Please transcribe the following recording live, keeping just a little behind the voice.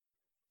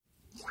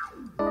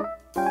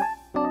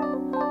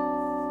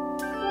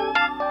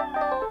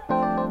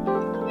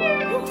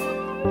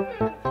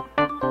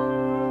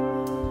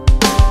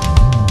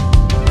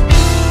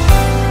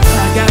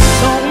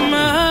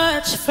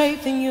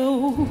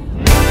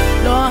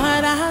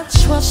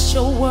because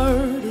your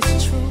word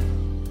is true.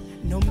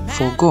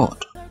 For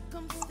God,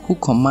 who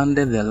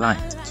commanded the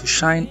light to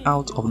shine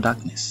out of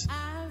darkness,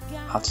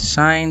 hath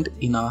shined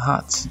in our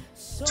hearts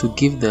to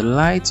give the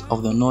light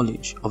of the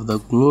knowledge of the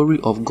glory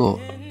of God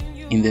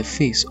in the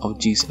face of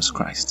Jesus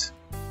Christ.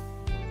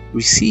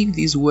 Receive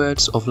these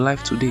words of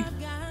life today,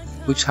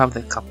 which have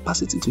the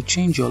capacity to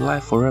change your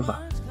life forever,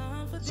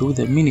 through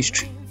the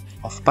ministry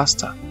of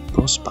Pastor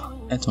Prosper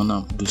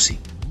Etornam Dusi.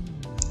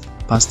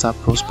 Pastor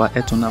Prosper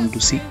Etornam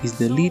Dusi is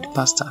the lead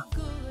pastor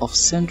of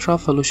Central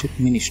Fellowship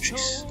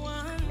Ministries,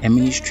 a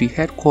ministry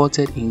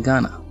headquartered in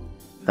Ghana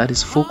that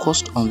is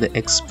focused on the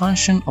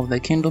expansion of the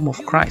kingdom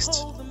of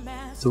Christ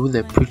through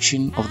the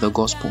preaching of the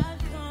gospel.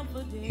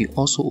 He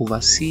also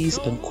oversees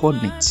and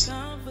coordinates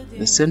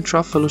the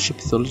Central Fellowship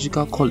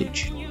Theological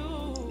College,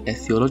 a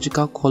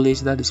theological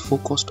college that is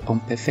focused on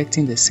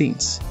perfecting the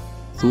saints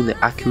through the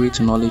accurate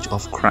knowledge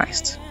of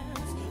Christ.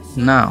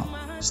 Now,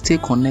 stay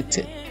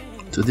connected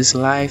to this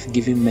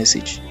life-giving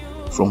message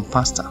from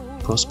Pastor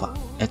Prosper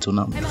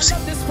Etornam Dusi.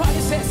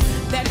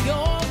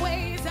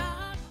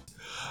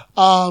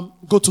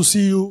 Good to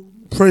see you.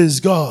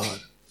 Praise God.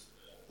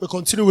 We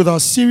continue with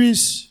our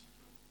series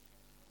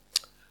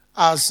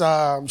as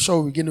I'm sure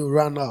we're going to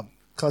run up.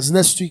 Because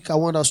next week I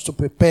want us to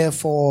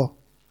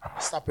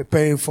start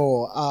preparing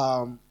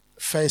for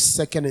first,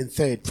 second, and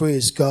third.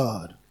 Praise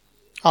God.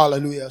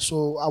 Hallelujah.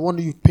 So I want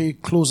you to pay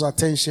close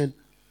attention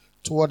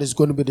to what is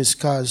going to be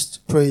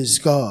discussed. Praise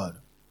God.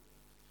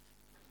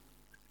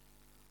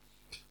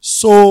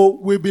 So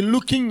we'll be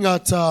looking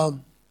at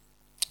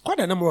quite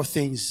a number of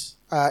things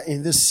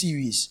in this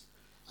series.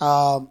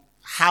 How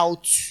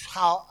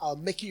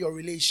making your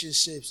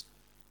relationships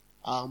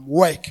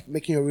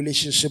making your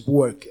relationship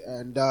work.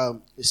 And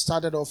it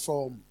started off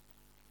from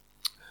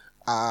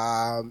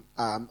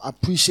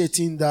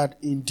appreciating that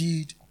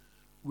indeed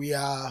we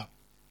are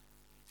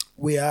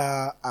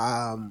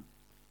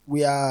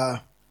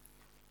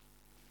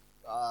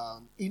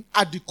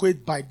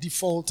inadequate by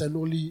default and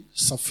only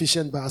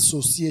sufficient by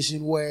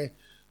association, where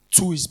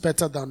two is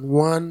better than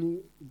one.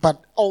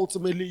 But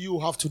ultimately you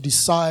have to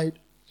decide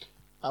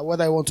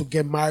whether you want to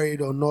get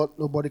married or not.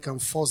 Nobody can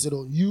force it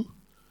on you.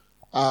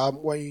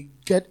 When you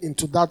get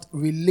into that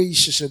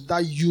relationship,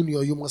 that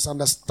union, you must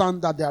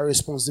understand that there are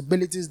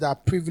responsibilities, there are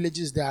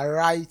privileges, there are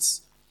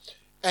rights,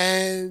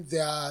 and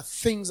there are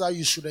things that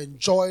you should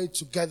enjoy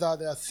together.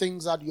 There are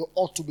things that you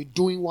ought to be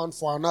doing one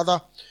for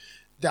another.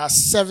 There are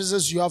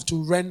services you have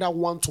to render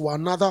one to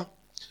another.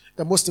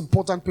 The most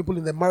important people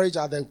in the marriage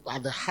are the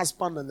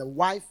husband and the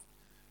wife.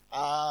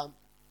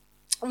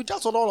 We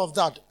dealt on all of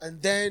that. And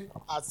then,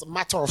 as a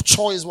matter of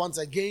choice, once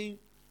again,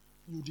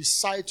 you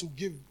decide to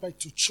give back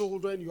to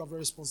children. You have a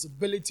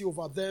responsibility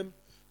over them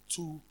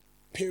to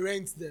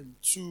parent them,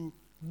 to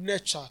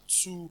nurture,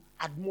 to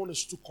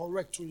admonish, to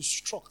correct, to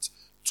instruct,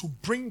 to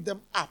bring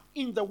them up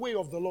in the way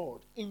of the Lord,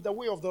 in the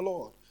way of the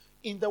Lord,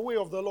 in the way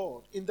of the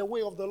Lord, in the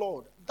way of the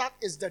Lord. That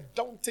is the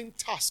daunting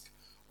task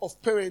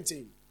of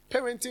parenting.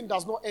 Parenting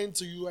does not end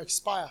till you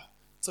expire,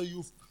 till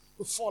you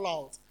fall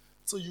out,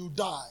 till you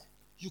die.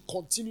 You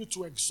continue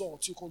to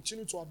exhort, you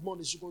continue to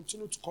admonish, you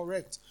continue to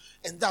correct.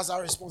 And that's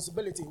our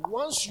responsibility.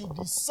 Once you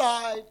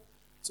decide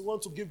to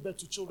want to give birth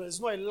to children,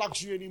 it's not a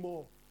luxury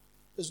anymore.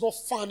 It's not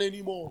fun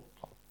anymore.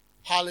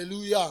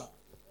 Hallelujah.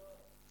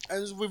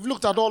 And we've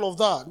looked at all of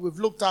that. We've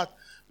looked at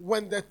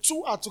when the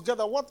two are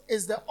together, what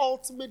is the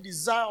ultimate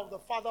desire of the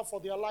Father for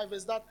their life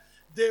is that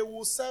they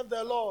will serve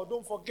the Lord.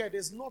 Don't forget,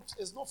 it's not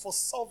for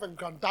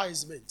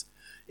self-aggrandizement.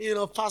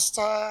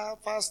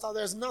 Pastor,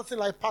 there's nothing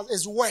like pastor.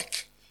 It's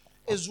work.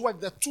 It's work.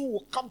 The two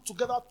will come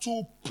together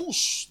to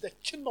push the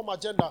kingdom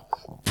agenda,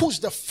 push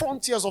the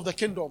frontiers of the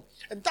kingdom.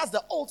 And that's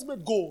the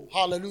ultimate goal.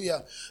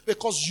 Hallelujah.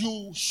 Because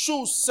you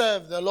should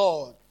serve the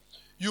Lord.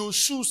 You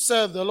should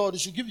serve the Lord. You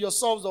should give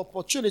yourselves the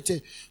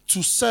opportunity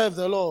to serve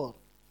the Lord.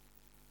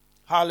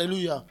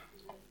 Hallelujah.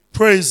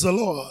 Praise the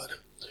Lord.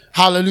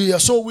 Hallelujah.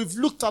 So we've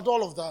looked at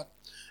all of that.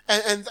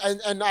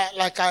 And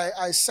like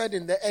I said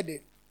in the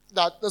edit,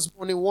 that this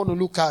morning we want to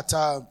look at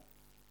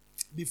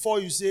before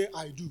you say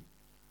I do.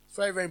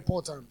 Very, very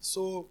important.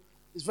 So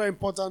it's very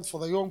important for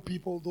the young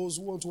people, those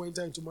who want to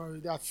enter into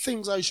marriage. There are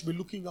things that you should be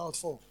looking out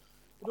for.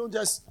 You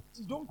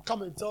don't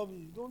come and tell me.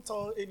 You don't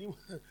tell anyone,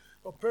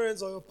 your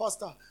parents or your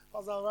pastor,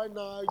 right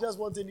now, I just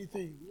want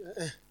anything.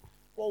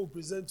 What will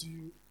present to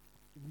you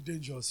will be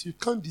dangerous. You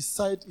can't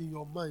decide in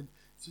your mind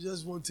if you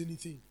just want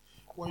anything.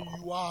 When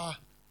you are,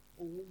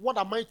 what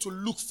am I to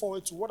look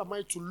forward to? What am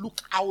I to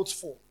look out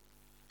for?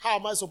 How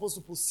am I supposed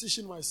to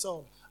position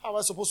myself? How am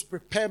I supposed to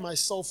prepare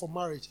myself for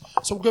marriage?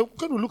 So we're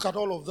going to look at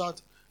all of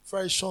that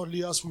very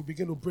shortly as we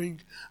begin to bring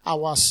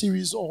our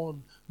series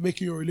on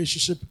making your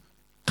relationship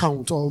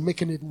count or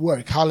making it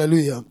work.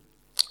 Hallelujah.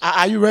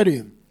 Are you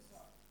ready?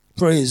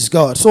 Praise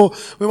God. So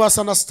we must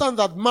understand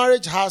that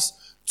marriage has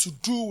to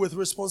do with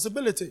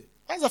responsibility.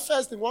 That's the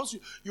first thing. Once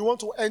you want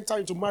to enter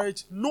into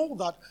marriage, know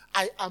that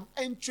I am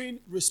entering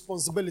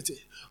responsibility.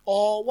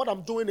 Or what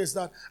I'm doing is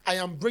that I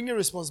am bringing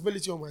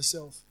responsibility on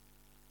myself.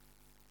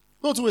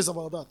 No two ways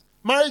about that.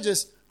 Marriage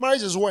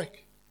is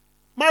work.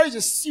 Marriage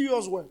is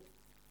serious work.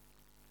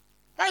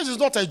 Marriage is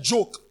not a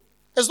joke.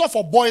 It's not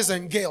for boys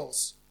and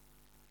girls.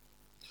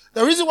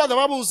 The reason why the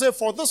Bible will say,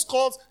 for this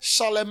cause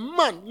shall a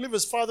man leave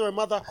his father and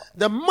mother.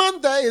 The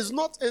man there is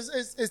not,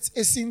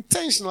 it's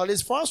intentional.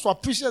 It's for us to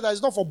appreciate that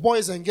it's not for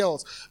boys and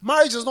girls.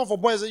 Marriage is not for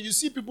boys. You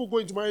see people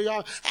going to marry,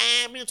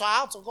 me to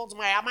how to go to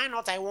marry. Am I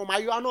not a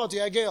woman? You are not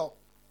a girl.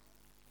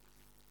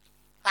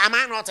 Am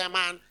I not a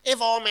man?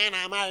 If all men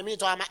are married, me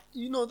to a man.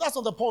 You know, that's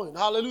not the point.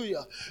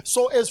 Hallelujah.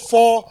 So it's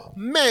for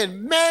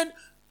men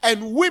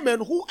and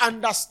women who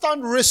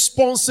understand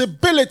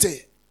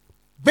responsibility.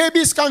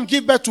 Babies can't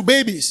give birth to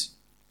babies.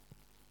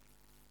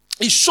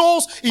 It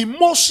shows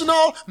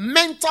emotional,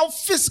 mental,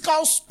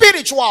 physical,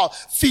 spiritual,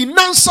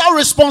 financial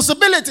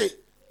responsibility.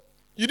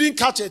 You didn't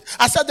catch it.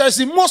 I said there's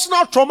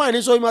emotional trauma in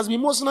it, so you must be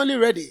emotionally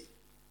ready.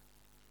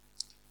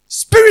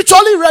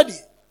 Spiritually ready.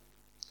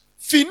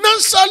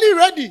 Financially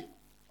ready.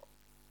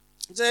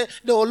 Say,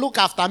 they will look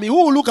after me.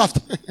 Who will look after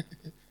me?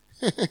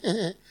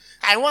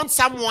 I want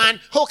someone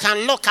who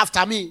can look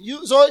after me.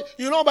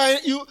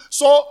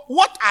 So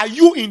what are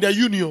you in the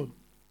union?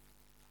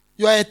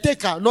 You are a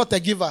taker, not a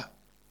giver.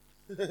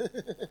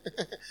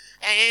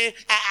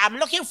 I'm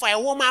looking for a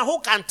woman who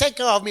can take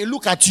care of me.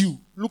 Look at you.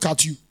 Look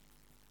at you.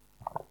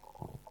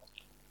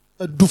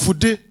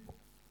 Dufude.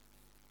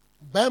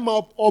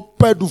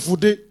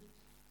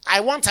 I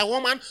want a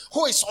woman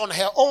who is on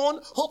her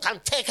own, who can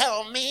take care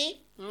of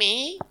me.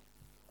 Me.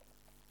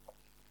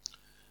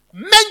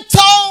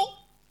 Mental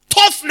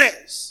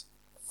toughness.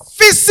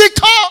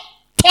 Physical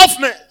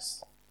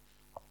toughness.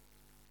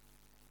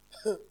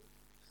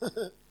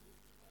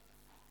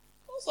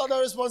 So the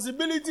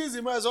responsibilities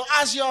in marriage. So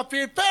as you are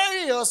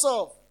preparing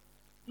yourself,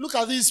 look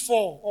at these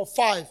 4 or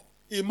 5.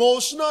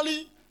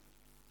 Emotionally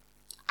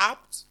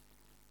apt.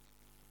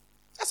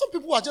 And some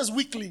people are just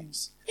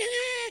weaklings.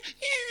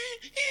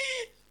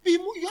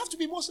 You have to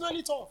be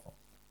emotionally tough.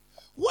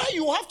 Where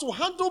you have to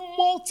handle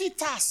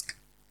multitask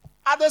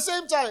at the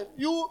same time.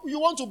 You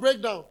want to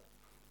break down.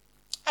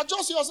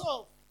 Adjust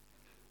yourself.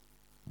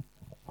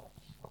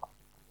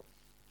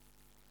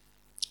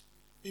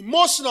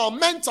 Emotional,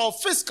 mental,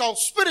 physical,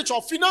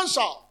 spiritual,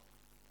 financial,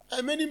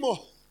 and many more.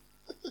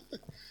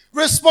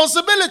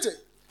 Responsibility.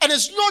 And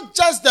it's not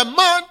just the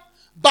man,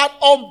 but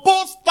on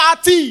both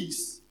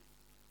parties.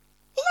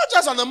 It's not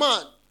just on the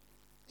man.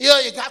 You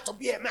have to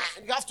be a man.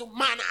 You have to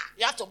man.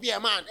 You have to be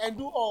a man and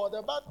do all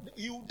the bad.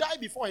 He will die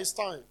before his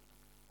time.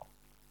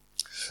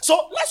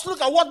 So let's look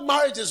at what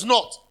marriage is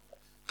not.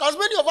 Because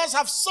many of us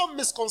have some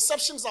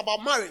misconceptions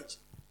about marriage.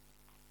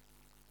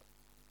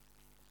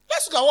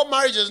 Let's look at what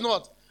marriage is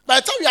not. By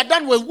the time we are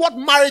done with what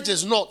marriage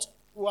is not,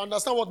 we'll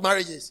understand what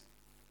marriage is.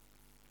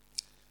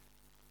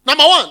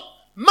 Number 1,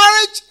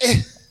 marriage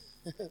is...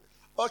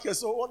 Okay,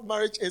 so what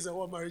marriage is and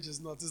what marriage is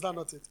not. Is that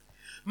not it?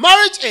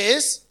 Marriage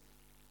is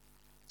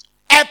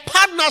a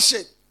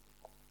partnership.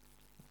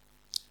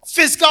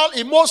 Physical,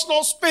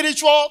 emotional,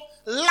 spiritual,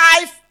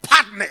 life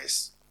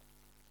partners.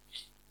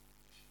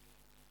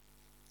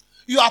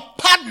 You are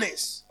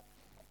partners.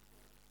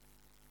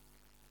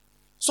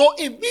 So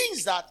it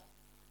means that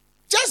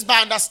just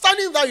by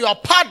understanding that you are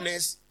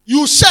partners,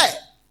 you share.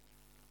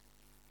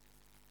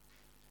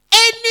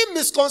 Any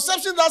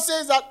misconception that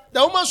says that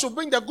the woman should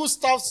bring the good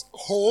stuff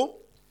home,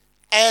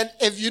 and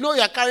if you know you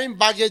are carrying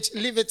baggage,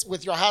 leave it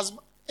with your husband,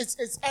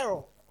 it's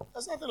error.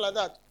 There's nothing like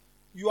that.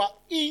 You are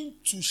in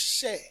to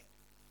share.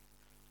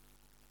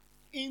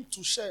 In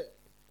to share.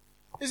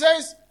 It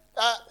says,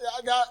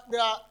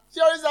 there are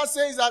theories that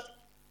says that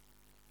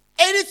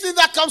anything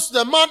that comes to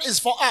the man is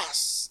for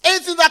us.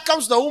 Anything that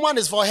comes to the woman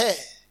is for her.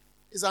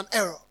 It's an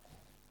error.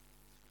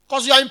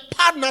 Because you are in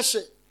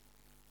partnership.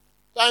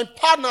 You are in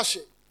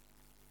partnership.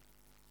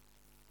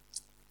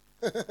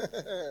 Am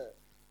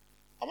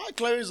I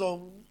clearing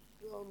some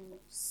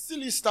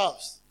silly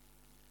stuffs?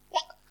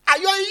 What? Are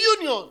you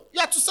in union? You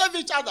have to serve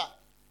each other.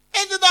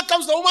 Anything that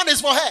comes to the woman is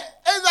for her.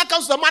 Anything that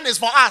comes to the man is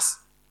for us.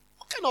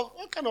 What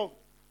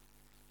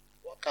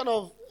kind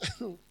of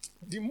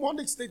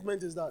demonic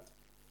statement is that?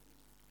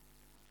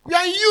 You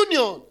are in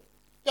union.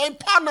 You are in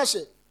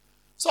partnership.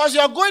 So as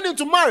you are going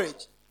into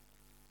marriage,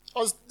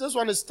 because this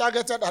one is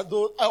targeted at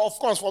those, of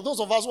course, for those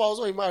of us who are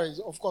also in marriage,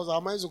 of course,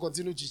 our minds will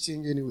continue to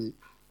change anyway.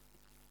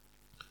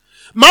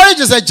 Marriage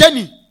is a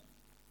journey.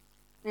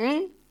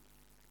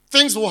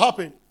 Things will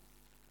happen.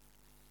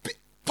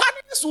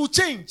 Partners will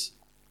change.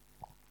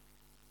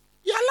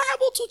 You are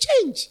liable to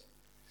change.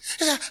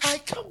 I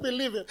can't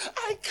believe it.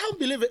 I can't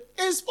believe it.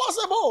 It's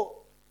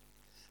possible.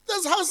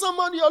 This handsome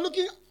man you're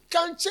looking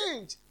can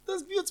change.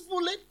 This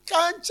beautiful lady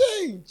can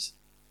change.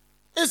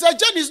 It's a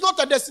journey, it's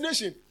not a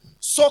destination.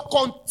 So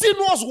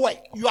continuous work.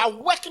 You are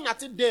working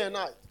at it day and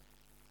night.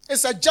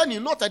 It's a journey,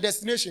 not a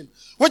destination.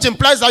 Which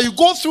implies that you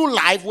go through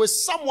life with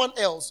someone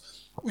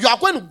else. You are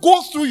going to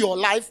go through your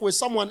life with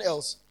someone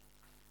else.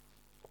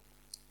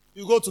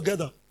 You go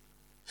together.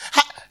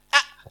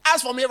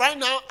 As for me right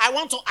now, I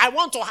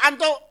want to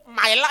handle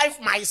my life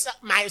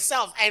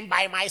myself and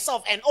by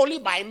myself and only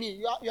by me.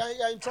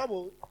 You're in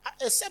trouble.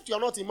 Except you're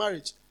not in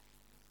marriage.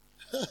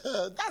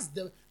 That's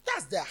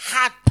the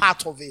hard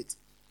part of it.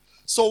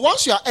 So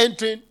once you are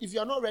entering, if you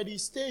are not ready,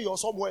 stay your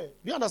somewhere.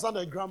 Do you understand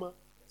the grammar?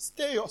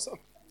 Stay your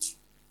somewhere.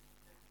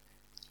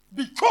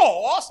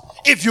 Because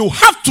if you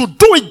have to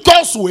do it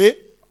God's way,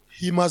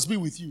 he must be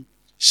with you.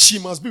 She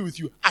must be with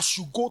you as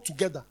you go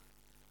together.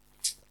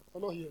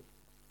 I'm not here.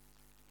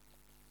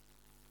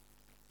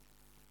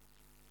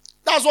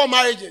 That's what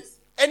marriage is.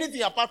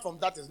 Anything apart from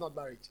that is not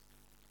marriage.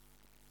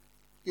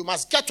 You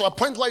must get to a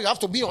point where you have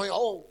to be on your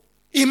own.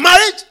 In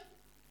marriage,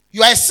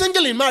 you are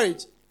single in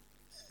marriage.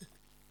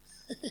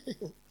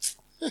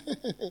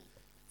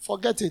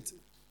 Forget it.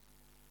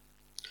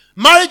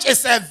 Marriage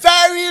is a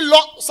very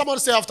long, somebody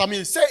say after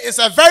me, say it's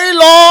a very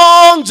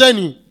long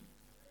journey.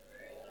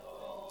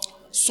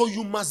 So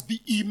you must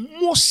be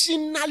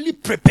emotionally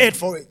prepared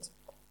for it.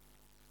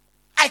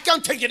 I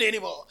can't take it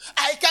anymore.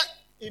 I can't.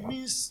 It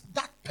means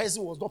that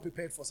person was not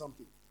prepared for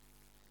something.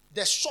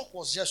 The shock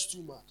was just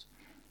too much.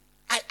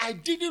 I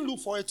didn't look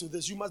forward to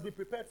this. You must be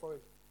prepared for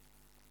it.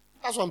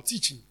 That's what I'm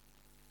teaching.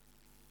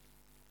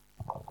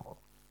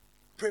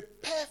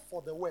 Prepare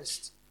for the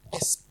worst.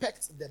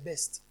 Expect the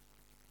best.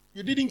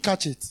 You didn't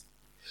catch it.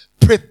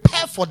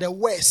 Prepare for the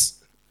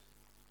worst.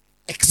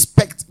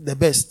 Expect the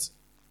best.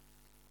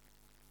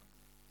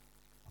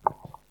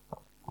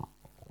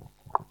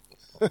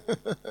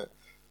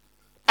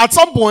 At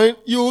some point,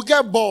 you will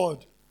get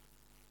bored.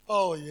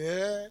 Oh,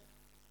 yeah.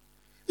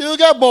 You will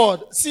get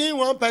bored. Seeing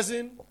one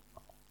person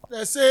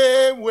the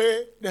same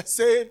way, the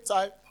same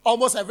time,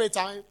 almost every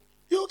time.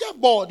 You will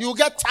get bored. You will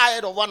get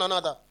tired of one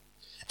another.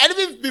 And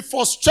even be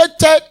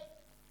frustrated.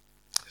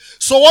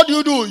 So what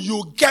do?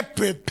 You get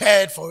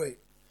prepared for it.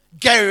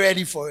 Get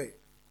ready for it.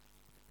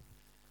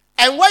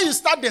 And when you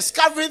start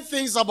discovering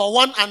things about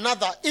one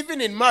another,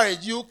 even in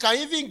marriage, you can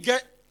even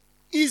get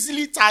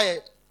easily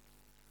tired.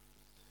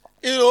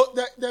 You know,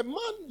 the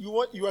man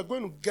you are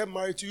going to get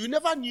married to, you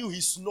never knew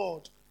he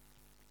snored.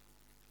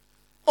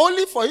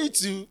 Only for you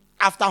to,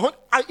 after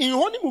in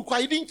honeymoon,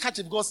 you didn't catch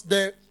it because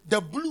the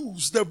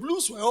blues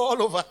were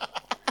all over.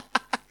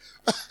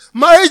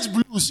 Marriage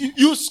blues.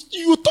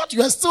 You thought you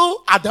were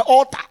still at the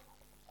altar.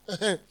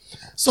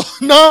 So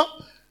now,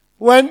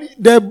 when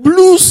the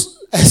blues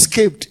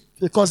escaped,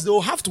 because they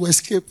will have to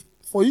escape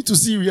for you to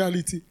see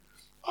reality,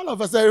 all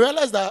of a sudden you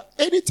realize that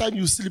anytime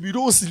you sleep, you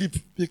don't sleep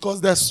because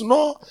the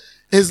snore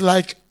is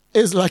like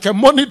a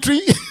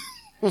monitoring.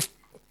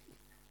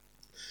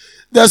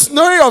 The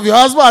snoring of your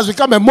husband has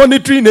become a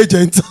monitoring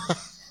agent.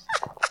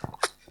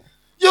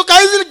 You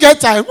can easily get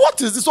tired. What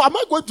is this? So am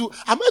I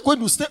going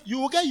to stay? You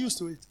will get used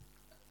to it.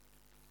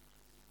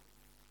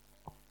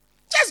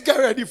 Just get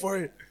ready for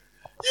it.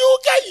 You will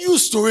get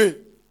used to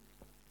it.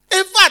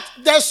 In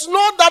fact, the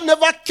snore that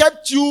never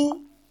kept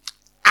you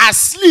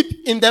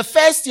asleep in the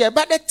first year,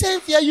 but the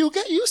 10th year you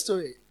get used to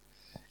it.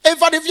 In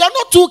fact, if you are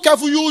not too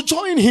careful, you will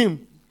join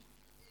him.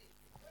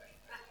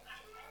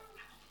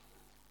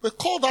 We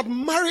call that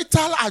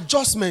marital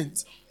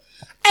adjustment.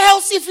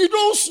 Else, if you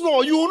don't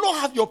snore, you will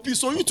not have your peace.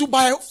 So you to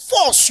by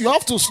force, you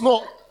have to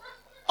snore.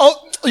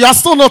 Oh, you are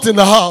still not in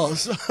the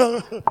house.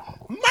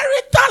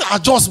 Marital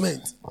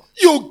adjustment.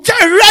 You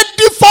get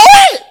ready for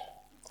it.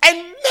 And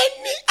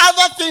many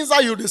other things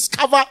that you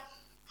discover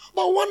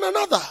about one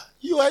another.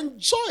 You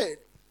enjoy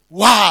it.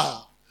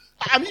 Wow.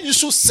 I mean, you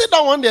should sit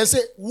down one day and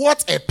say,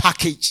 what a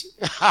package.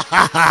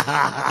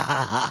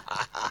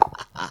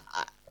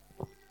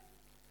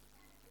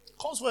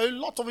 Cause for a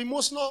lot of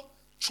emotional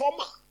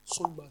trauma.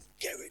 So you must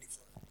get ready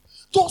for it.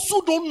 Those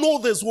who don't know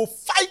this will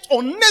fight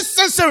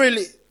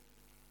unnecessarily.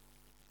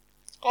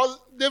 Because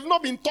they've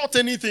not been taught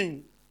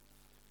anything.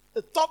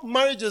 They thought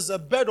marriage is a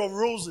bed of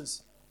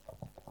roses.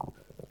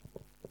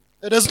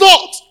 It is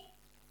not.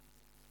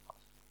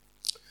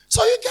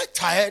 So you get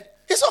tired.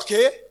 It's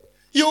okay.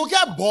 You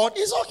get bored.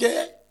 It's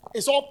okay.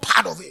 It's all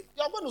part of it.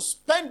 You're going to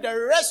spend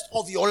the rest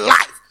of your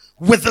life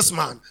with this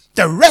man.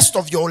 The rest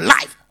of your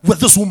life with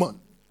this woman.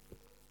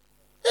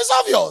 It's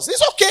obvious.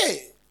 It's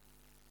okay.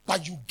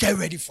 But you get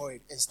ready for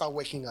it and start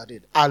working at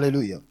it.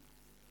 Hallelujah.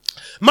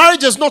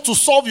 Marriage is not to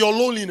solve your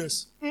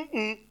loneliness.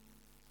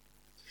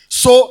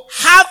 So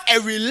have a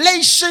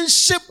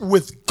relationship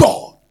with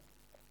God.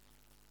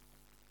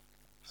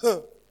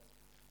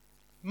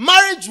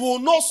 Marriage will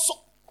not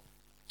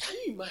Can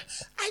you imagine?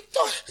 I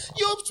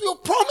thought you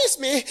promised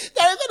me that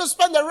you're going to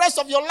spend the rest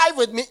of your life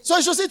with me. So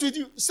I should sit with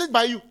you, sit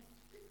by you.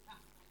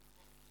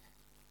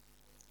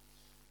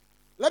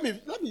 Let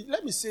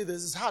me say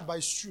this. It's hard, but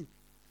it's true.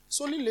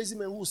 It's only lazy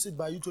men who will sit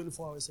by you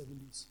 24 hours, 7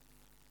 days.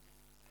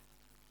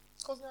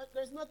 Because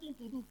there's nothing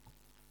to do.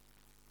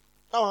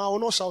 Now I will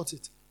not shout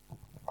it.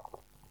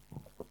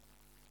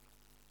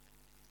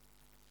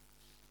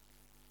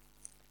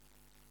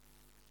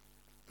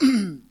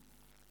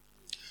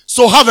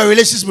 So have a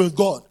relationship with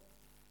God.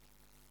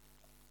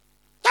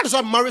 That is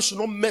why marriage should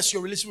not mess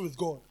your relationship with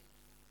God.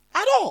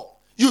 At all.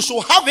 You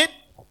should have it,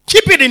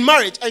 keep it in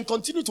marriage, and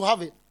continue to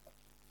have it.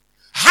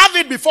 Have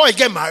it before you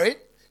get married.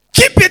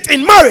 Keep it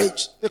in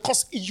marriage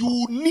because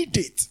you need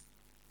it.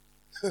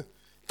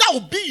 That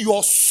will be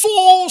your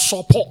sole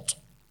support.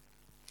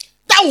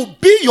 That will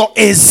be your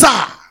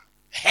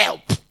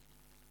help.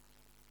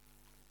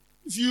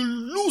 If you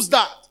lose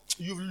that,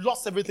 you've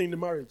lost everything in the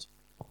marriage.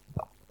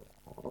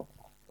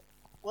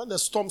 When the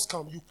storms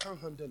come, you can't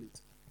handle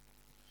it.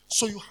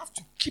 So you have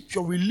to keep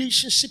your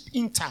relationship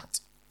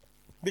intact.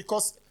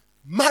 Because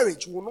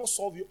marriage will not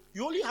solve you.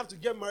 You only have to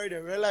get married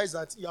and realize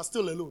that you are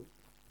still alone.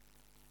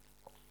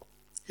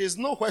 He's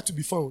nowhere to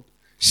be found.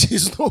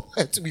 She's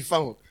nowhere to be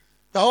found.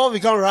 They all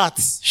become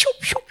rats.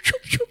 Shoop, shoop,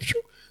 shoop, shoop,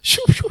 shoop,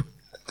 shoop, shoop.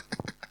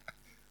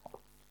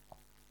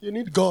 You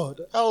need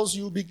God. Else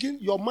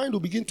your mind will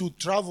begin to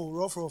travel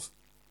rough.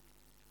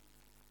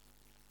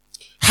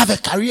 Have a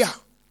career.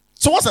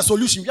 So what's the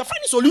solution? You're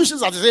finding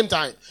solutions at the same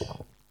time.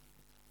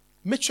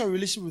 Make sure your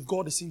relationship with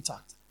God is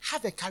intact.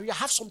 Have a career.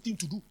 Have something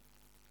to do.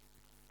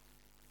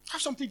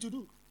 Have something to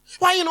do.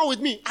 Why are you not with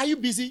me? Are you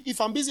busy? If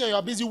I'm busy and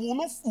you're busy, we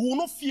will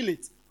not feel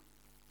it.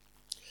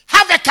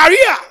 Have a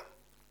career.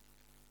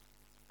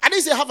 I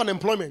didn't say have an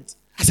employment.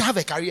 I said have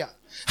a career.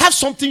 Have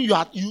something you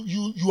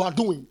are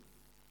doing.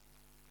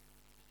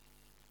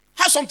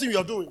 Have something you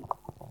are doing.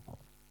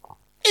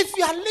 If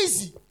you are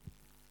lazy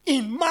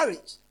in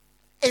marriage,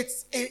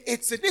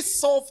 it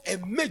solves a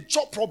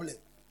major problem.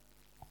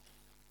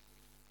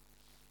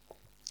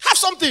 Have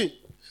something.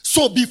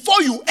 So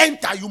before you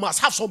enter, you must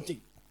have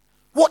something.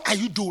 What are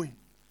you doing?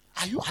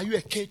 Are you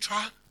a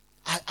caterer?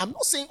 I'm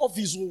not saying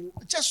office.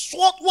 Just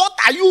what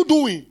are you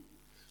doing?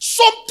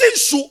 Something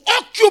should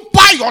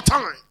occupy your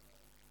time.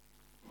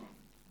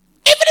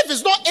 Even if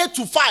it's not 8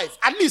 to 5,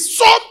 at least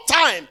some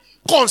time,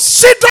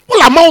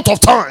 considerable amount of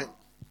time.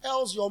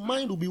 Else your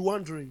mind will be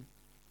wandering.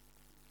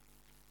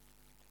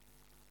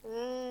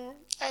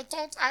 I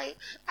thought I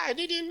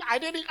didn't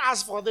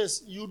ask for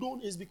this. You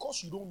don't. It's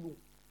because you don't know.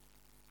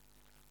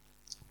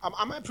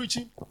 Am I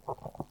preaching?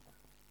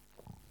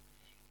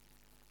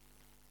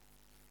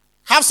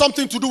 Have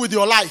something to do with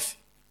your life.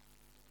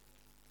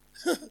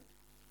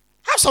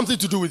 Have something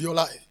to do with your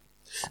life.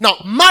 Now,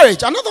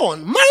 marriage, another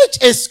one. Marriage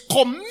is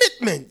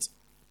commitment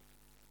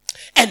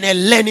and a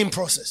learning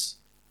process.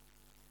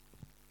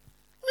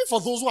 I mean,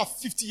 for those who are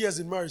 50 years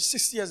in marriage,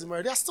 60 years in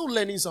marriage, they are still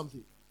learning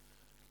something.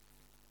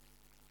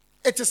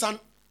 It's an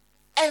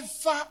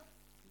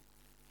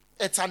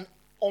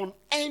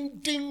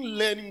unending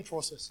learning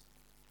process.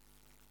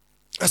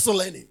 They're still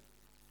learning.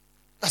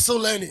 They're still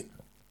learning.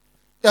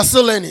 They're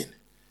still learning.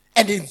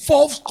 And it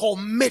involves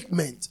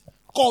commitment.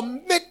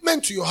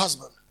 Commitment to your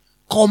husband.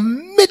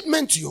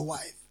 Commitment to your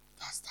wife.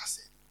 That's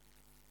it.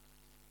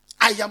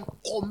 I am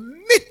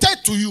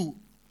committed to you.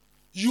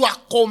 You are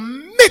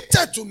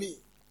committed to me.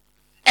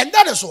 And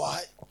that is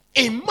why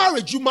in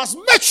marriage you must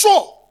make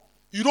sure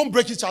you don't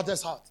break each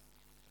other's heart.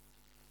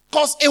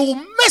 Because it will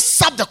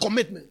mess up the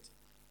commitment.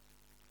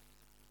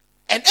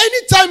 And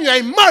anytime you are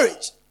in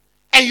marriage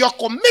and your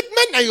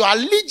commitment and your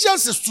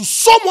allegiance is to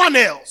someone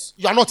else,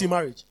 you are not in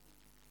marriage.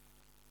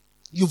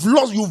 You've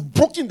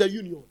broken the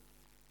union.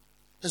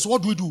 And so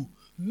what do?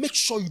 Make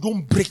sure you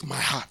don't break my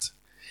heart.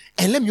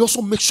 And let me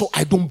also make sure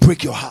I don't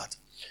break your heart.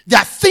 There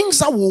are things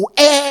that will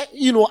err,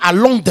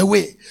 along the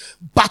way.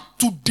 But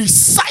to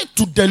decide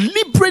to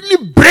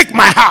deliberately break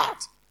my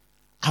heart,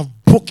 I've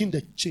broken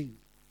the chain.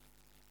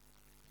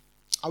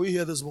 Are we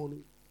here this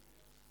morning?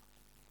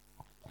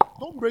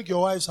 Don't break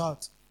your wife's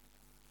heart.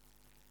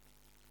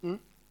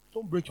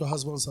 Don't break your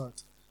husband's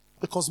heart.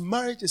 Because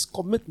marriage is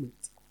commitment.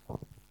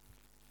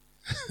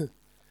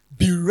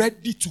 Be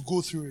ready to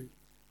go through it.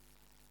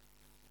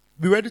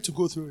 Be ready to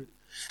go through it.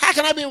 How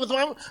can I be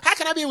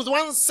with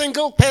one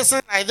single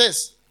person like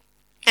this?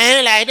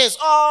 And like this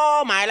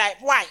all my life?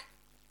 Why?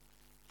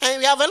 And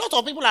we have a lot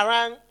of people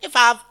around. If I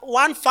have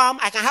one farm,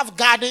 I can have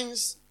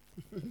gardens.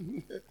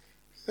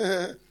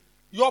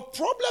 Your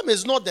problem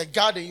is not the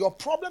garden. Your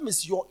problem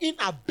is your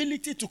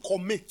inability to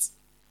commit.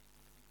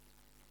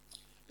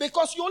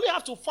 Because you only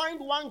have to find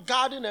one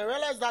garden and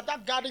realize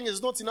that garden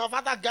is not enough.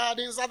 Other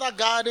gardens,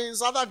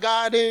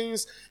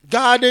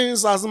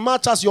 as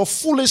much as your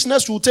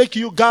foolishness will take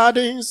you,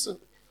 gardens.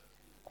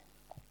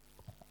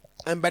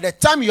 And by the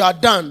time you are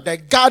done, the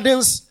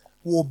gardens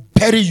will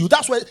bury you.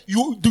 That's why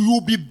you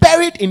will be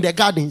buried in the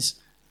gardens.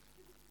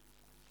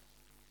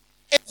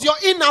 It's your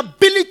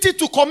inability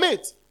to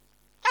commit.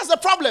 That's the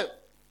problem.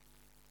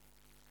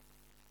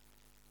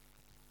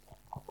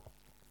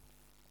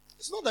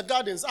 It's not the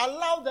gardens.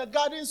 Allow the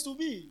gardens to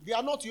be. They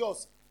are not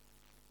yours.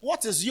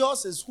 What is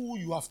yours is who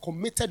you have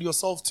committed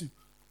yourself to.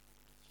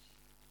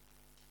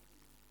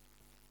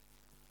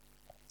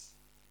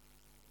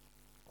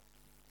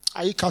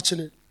 Are you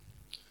catching it?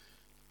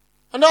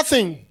 Another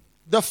thing,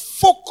 the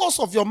focus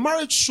of your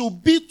marriage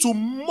should be to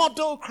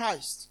model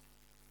Christ.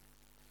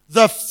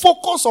 The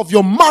focus of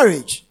your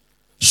marriage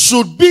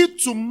should be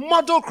to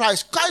model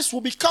Christ. Christ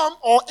will become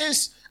or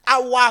is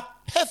our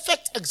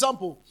perfect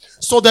example.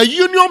 So the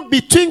union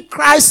between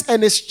Christ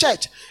and his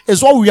church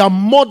is what we are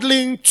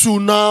modeling to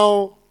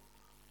now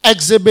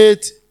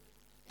exhibit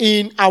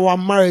in our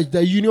marriage.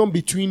 The union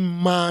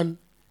between man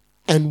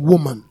and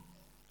woman.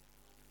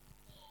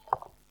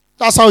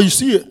 That's how you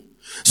see it.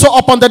 So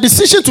upon the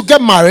decision to get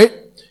married,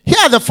 here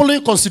are the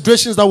following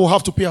considerations that we'll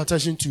have to pay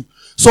attention to.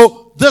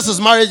 So this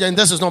is marriage and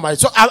this is not marriage.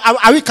 So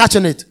are we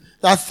catching it?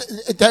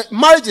 That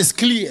marriage is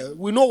clear.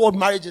 We know what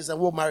marriage is and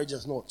what marriage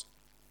is not.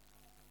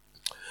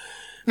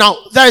 Now,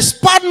 there is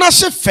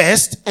partnership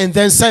first and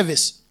then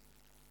service.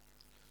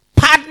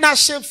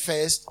 Partnership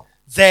first,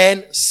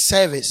 then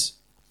service.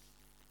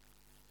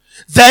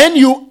 Then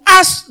you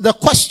ask the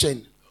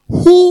question,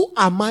 who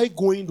am I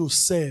going to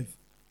serve?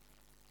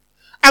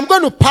 I'm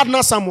going to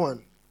partner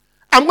someone.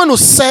 I'm going to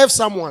serve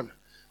someone.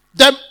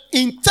 The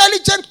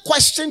intelligent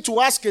question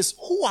to ask is,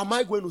 who am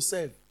I going to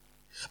serve?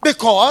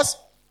 Because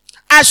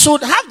I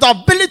should have the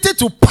ability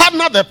to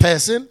partner the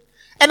person,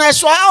 and I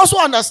should also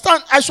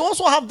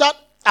have that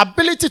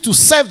ability to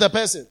serve the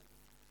person.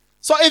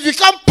 So if you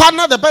can't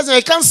partner the person,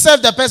 you can't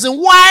serve the person,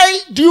 why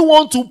do you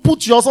want to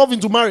put yourself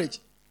into marriage?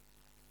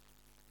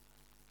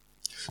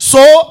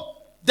 So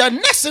the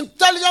next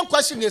intelligent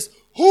question is,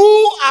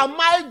 who am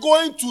I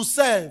going to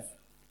serve?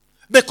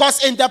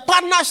 Because in the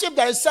partnership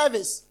there is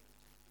service.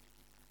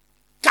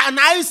 Can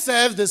I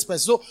serve this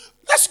person? So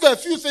let's go a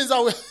few things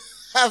that we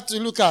have to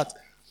look at.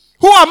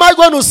 Who am I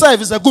going to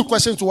serve is a good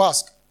question to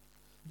ask.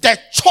 The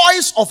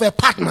choice of a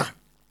partner.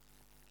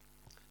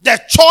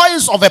 The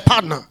choice of a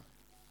partner.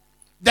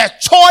 The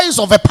choice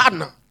of a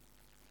partner.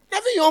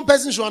 Every young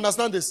person should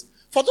understand this.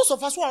 For those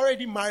of us who are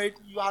already married,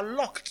 you are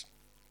locked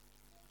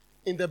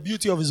in the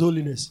beauty of His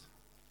holiness.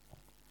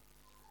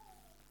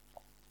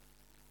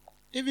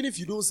 Even if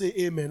you don't say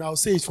amen, I'll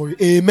say it for you.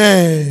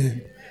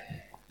 Amen.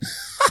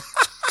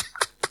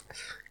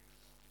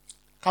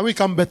 Can we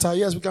become better?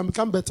 Yes, we can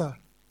become better.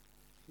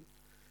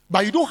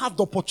 But you don't have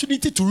the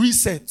opportunity to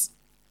reset.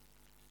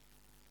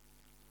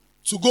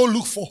 To go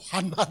look for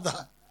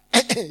another.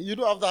 You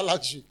don't have that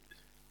luxury.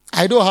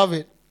 I don't have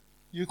it.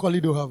 You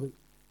equally don't have it.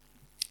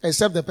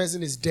 Except the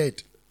person is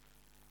dead.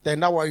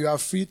 Then that way you are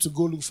free to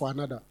go look for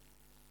another.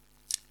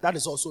 That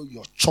is also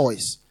your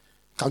choice.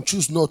 You can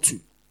choose not to.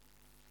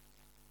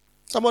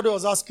 Somebody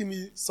was asking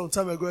me some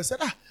time ago, I said,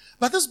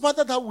 but this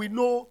brother that we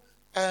know,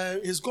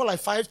 he's got like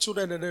 5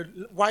 children and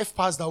the wife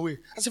passed away.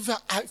 I said,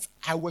 if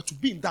I were to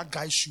be in that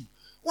guy's shoe,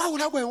 why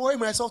would I go and worry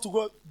myself to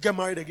go get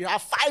married again? I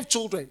have 5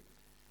 children.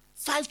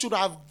 5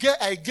 children. I have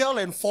a girl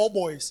and 4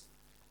 boys.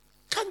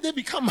 Can't they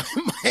become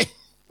my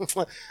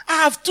I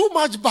have too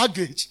much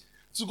baggage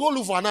to go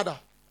look for another.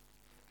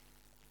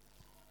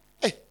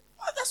 Hey,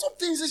 there's some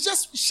things, it's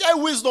just share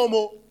wisdom.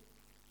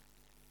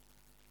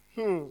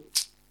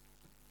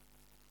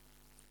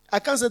 I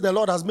can't say the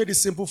Lord has made it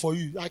simple for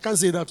you. I can't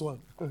say that one.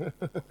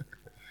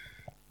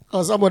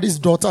 Because somebody's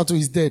daughter too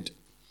is dead.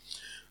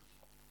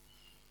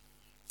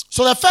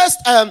 So the first,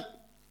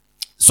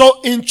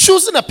 so in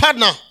choosing a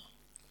partner,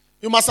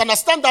 you must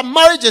understand that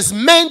marriage is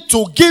meant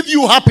to give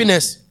you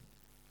happiness.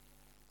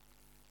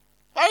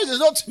 Marriage is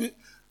not.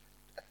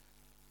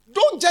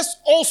 Don't just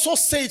also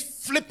say it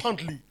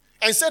flippantly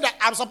and say that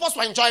I'm supposed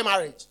to enjoy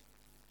marriage.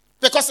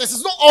 Because this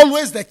is not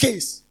always the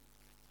case.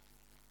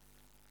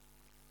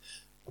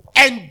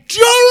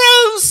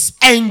 Endurance,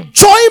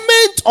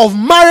 enjoyment of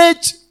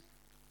marriage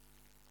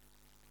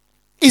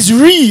is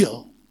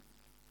real.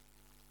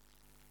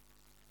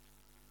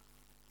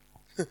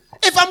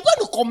 If I'm going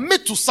to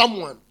commit to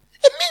someone,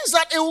 it means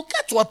that it will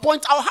get to a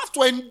point I'll have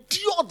to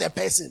endure the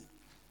person.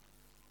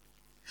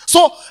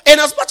 So, in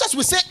as much as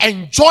we say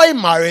enjoy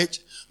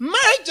marriage,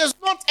 marriage is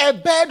not a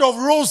bed of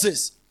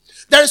roses.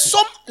 There is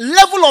some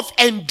level of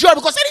endurance,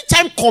 because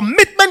anytime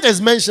commitment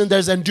is mentioned,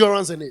 there's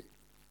endurance in it.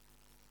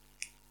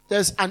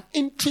 There's an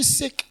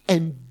intrinsic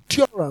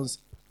endurance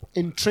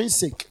in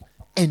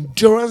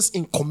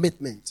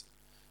commitment,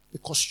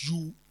 because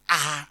you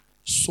are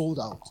sold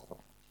out.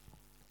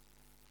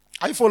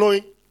 Are you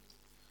following?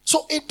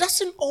 So it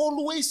doesn't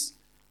always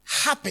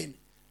happen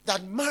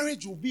that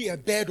marriage will be a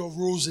bed of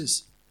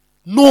roses.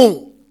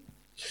 No.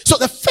 So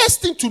the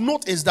first thing to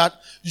note is that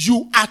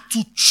you are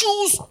to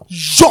choose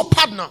your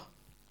partner.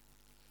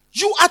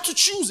 You are to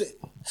choose it.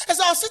 As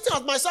I was sitting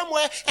at my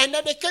somewhere and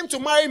then they came to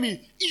marry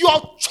me,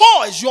 your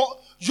choice,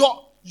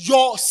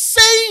 your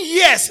saying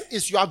yes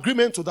is your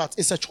agreement to that.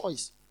 It's a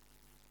choice.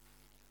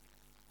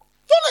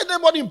 Don't let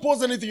anybody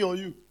impose anything on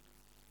you.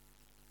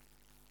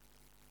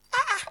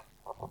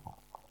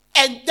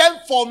 And then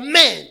for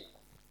men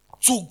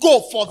to go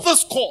for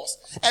this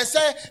course and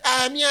say,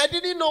 I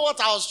didn't know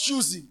what I was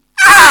choosing.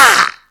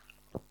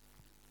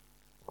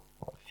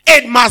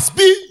 It must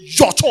be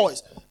your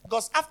choice.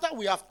 Because after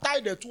we have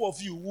tied the two of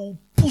you, we'll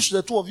push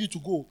the two of you to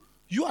go.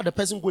 You are the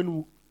person going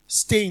to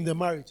stay in the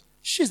marriage.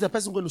 She's the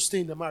person going to stay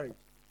in the marriage.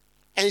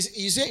 And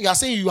you are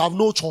saying you have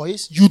no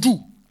choice. You do.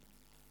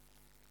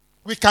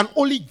 We can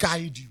only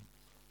guide you.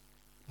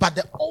 But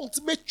the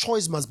ultimate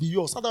choice must be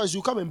yours. Otherwise,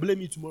 you come and blame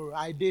me tomorrow.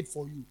 I did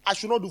for you. I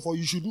should not do for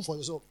you. You should do for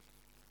yourself.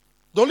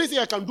 The only thing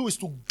I can do is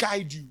to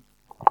guide you.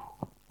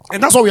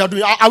 And that's what we are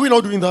doing. Are we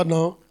not doing that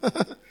now?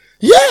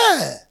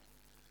 Yeah.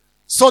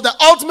 So the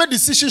ultimate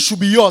decision should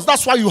be yours.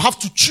 That's why you have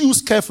to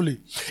choose carefully.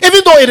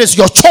 Even though it is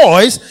your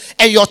choice,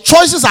 and your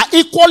choices are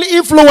equally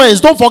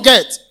influenced, don't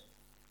forget.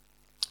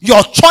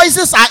 Your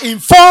choices are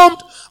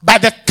informed by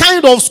the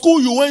kind of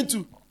school you went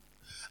to.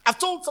 I've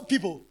told some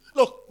people,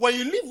 look, when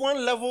you leave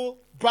one level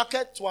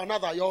bracket to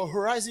another, your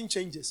horizon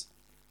changes.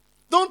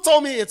 Don't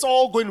tell me it's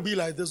all going to be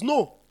like this.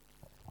 No.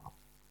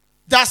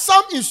 There are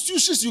some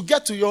institutions you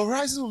get to, your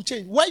horizons will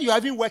change. Where you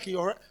have been working,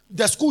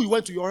 the school you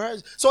went to, your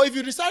horizons. So if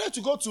you decided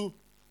to go to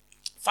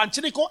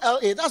Fanchinico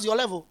LA, that's your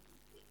level.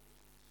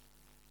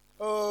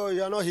 Oh,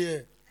 you're not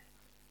here.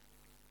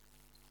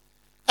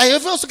 And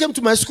if you also came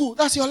to my school,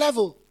 that's your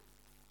level.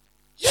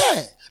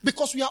 Yeah,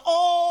 because we are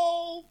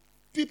all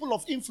people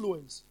of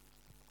influence.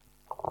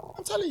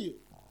 I'm telling you.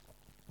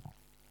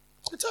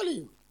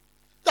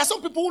 There are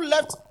some people who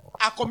left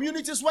our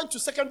communities, went to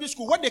secondary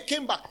school. When they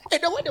came back,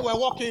 and the way they were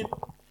walking,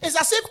 it's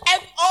as if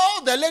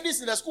all the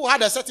ladies in the school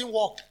had a certain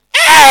walk.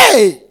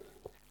 Hey!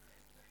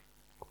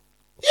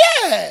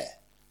 Yeah!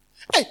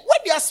 Hey, when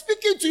they are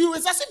speaking to you,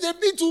 it's as if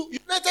they've been to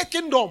United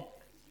Kingdom.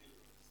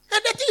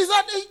 And the thing is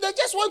that they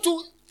just went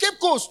to Cape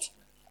Coast.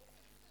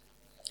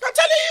 I'm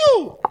telling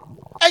you.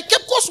 And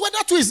Cape Coast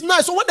weather too is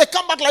nice. So when they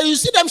come back, like you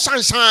see them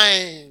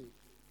shine.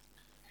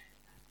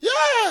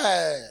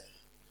 Yeah.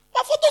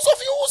 But for those of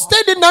you who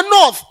stayed in the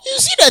north, you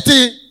see that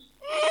thing.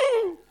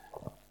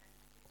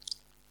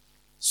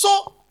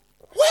 So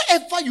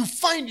wherever you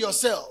find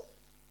yourself,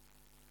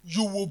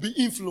 you will be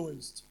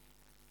influenced.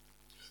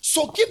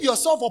 So give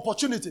yourself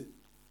opportunity.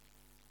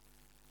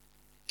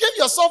 Give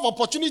yourself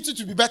opportunity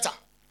to be better.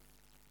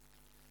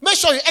 Make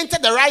sure you enter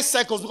the right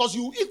circles because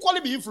you will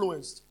equally be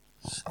influenced.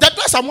 The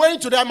dress I'm wearing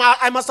today,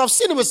 I must have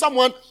seen it with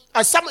someone.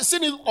 I've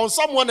seen it on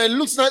someone and it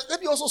looks nice. Let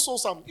me also saw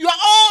some. We are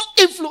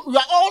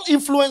all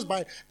influenced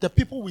by the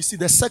people we see,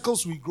 the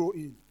circles we grow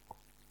in.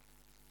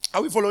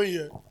 Are we following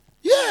here?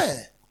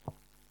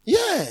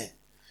 Yeah.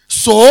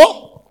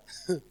 So,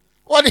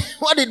 what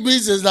it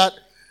means is that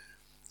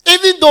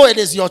even though it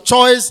is your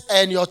choice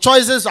and your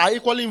choices are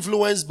equally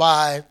influenced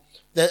by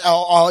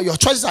or your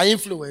choices are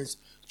influenced,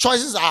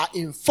 choices are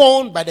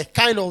informed by the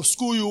kind of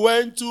school you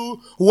went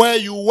to, where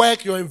you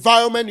work, your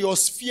environment, your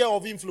sphere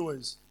of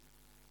influence.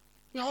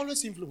 You're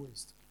always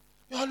influenced.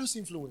 I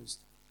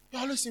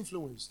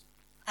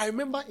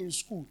remember in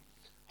school,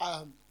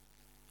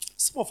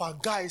 some of our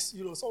guys,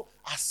 some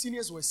our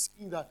seniors were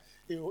saying that,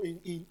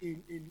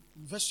 in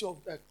University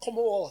of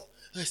Commonwealth,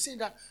 they're saying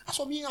that, as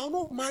for me, I'll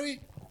not marry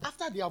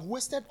after they have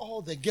wasted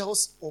all the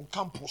girls on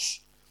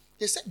campus.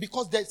 They said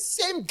because the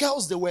same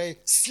girls they were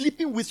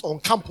sleeping with on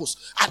campus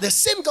are the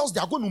same girls they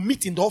are going to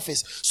meet in the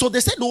office. So they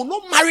said they will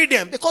not marry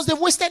them because they've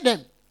wasted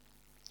them.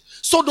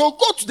 So they'll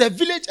go to the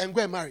village and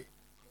go and marry.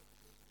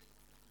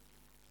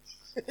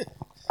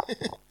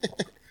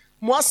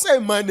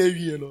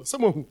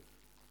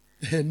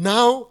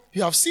 Now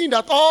you have seen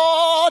that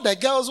all the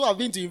girls who have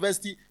been to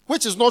university,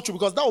 which is not true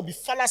because that would be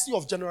fallacy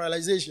of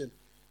generalization.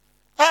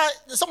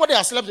 Somebody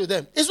has slept with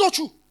them. It's not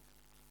true.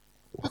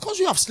 Because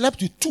you have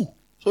slept with two.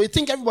 So you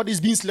think everybody is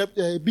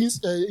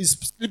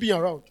is sleeping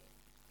around.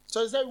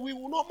 So he said, we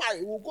will not marry.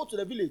 We will go to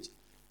the village.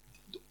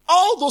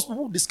 All those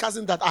people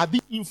discussing that are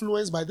being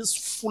influenced by this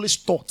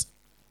foolish thought.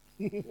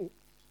 The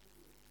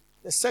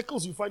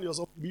circles you find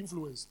yourself be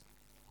influenced.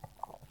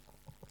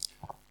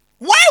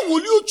 Why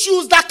will you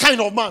choose that kind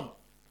of man?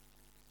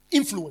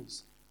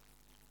 Influence.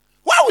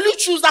 Why will you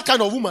choose that kind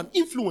of woman?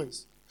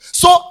 Influence.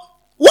 So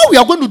what we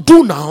are going to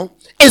do now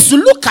is to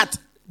look at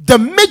the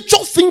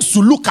major things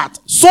to look at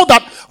so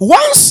that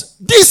once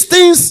these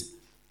things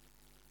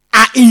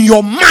are in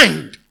your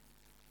mind,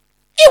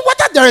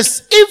 whether there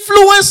is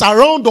influence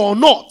around or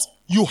not,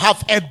 you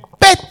have a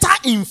better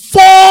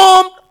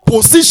informed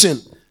position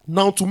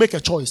now to make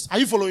a choice. Are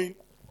you following?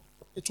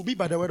 It will be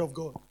by the word of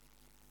God.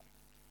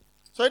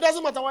 So it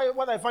doesn't matter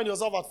whether you find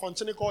yourself at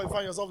Fanchinico, you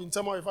find yourself in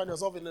Tema, you find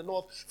yourself in the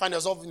north, find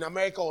yourself in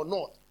America or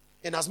not.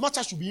 And as much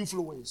as you be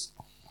influenced,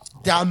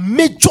 there are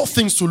major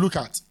things to look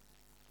at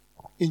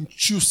in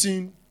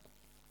choosing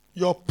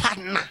your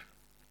partner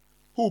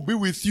who will be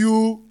with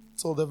you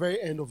till the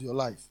very end of your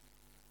life.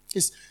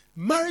 It's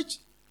marriage.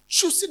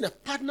 Choosing a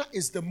partner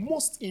is the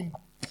most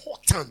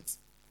important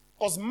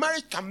because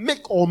marriage can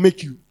make or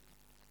make you.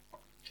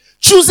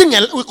 Choosing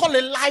we call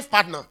a life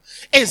partner,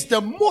 is the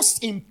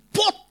most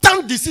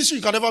important decision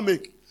you can ever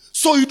make.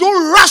 So you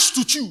don't rush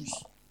to choose.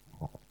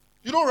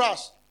 You don't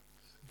rush.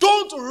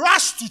 Don't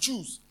rush to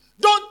choose.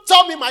 Don't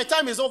tell me my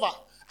time is over.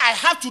 I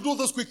have to do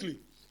this quickly.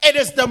 It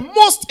is the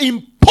most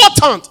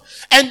important.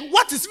 And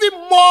what is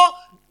even more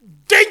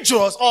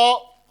dangerous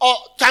or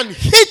can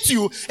hit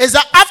you is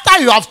that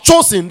after you have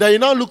chosen, then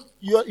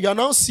you are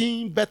now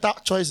seeing better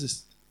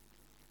choices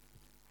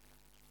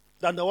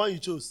than the one you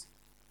chose.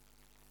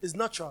 It's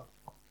natural.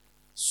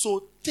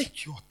 So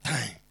take your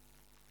time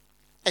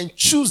and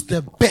choose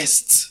the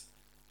best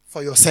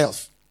for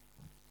yourself.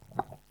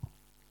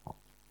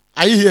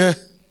 Are you here?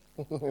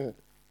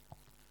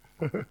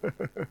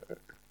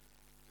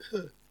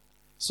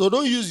 So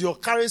don't use your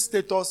current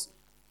status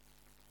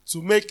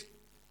to make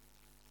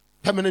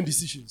permanent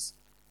decisions.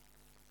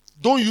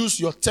 Don't use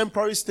your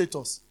temporary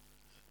status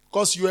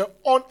because you are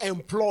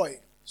unemployed.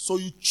 So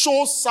you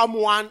chose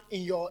someone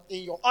in your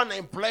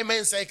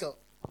unemployment cycle.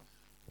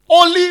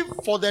 Only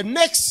for the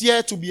next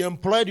year to be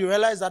employed, you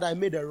realize that I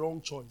made a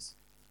wrong choice.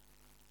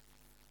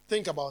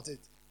 Think about it.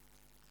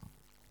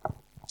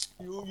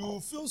 You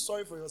feel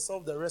sorry for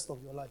yourself the rest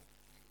of your life.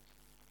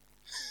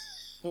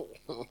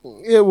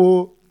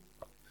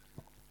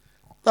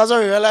 That's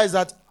when you realize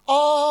that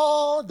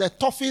all the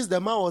toffees the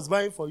man was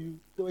buying for you,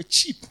 they were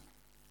cheap.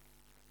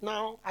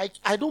 Now,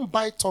 I don't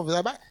buy toffees,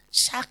 I buy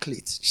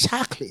chocolate.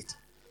 Chocolate.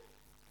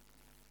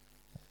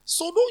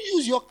 So don't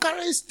use your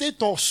current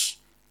status.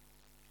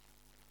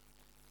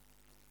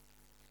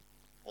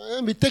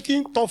 I'll be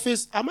taking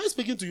toffees. Am I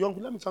speaking to young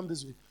people? Let me come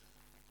this way.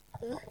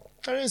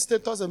 Current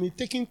status, I'm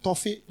taking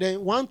toffee,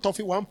 then one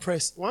toffee, one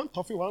press. One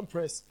toffee, one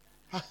press.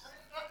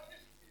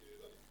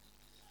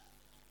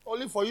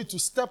 Only for you to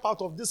step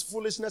out of this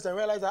foolishness and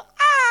realize that,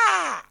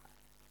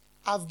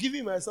 I've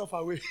given myself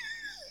away.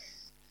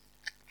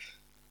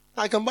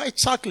 I can buy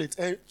chocolate,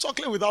 and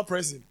chocolate without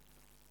pressing.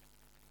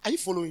 Are you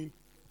following?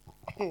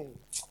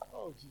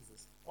 Oh,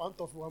 Jesus. One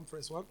toffee, one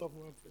press. One toffee,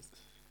 one press.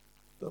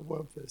 Toffee,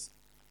 one press.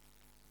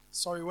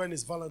 Sorry, when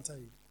is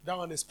Valentine? That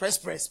one is press.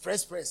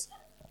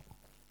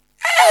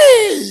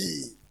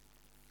 Hey!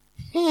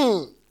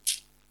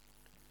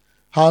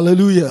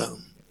 Hallelujah.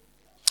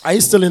 Are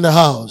you still in the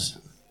house?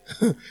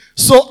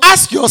 So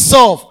ask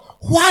yourself,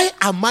 why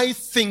am I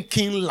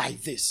thinking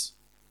like this?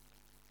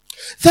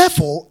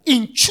 Therefore,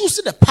 in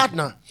choosing a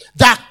partner,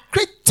 there are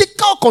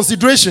critical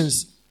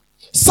considerations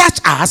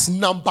such as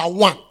number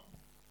 1,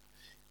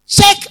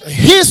 check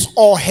his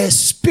or her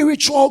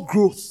spiritual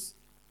growth.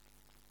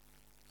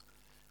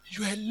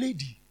 You're a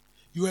lady,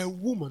 you're a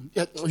woman,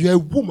 a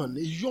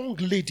young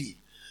lady,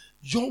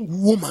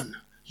 young woman,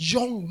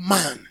 young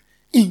man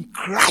in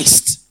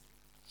Christ,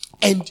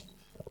 and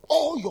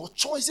all your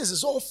choices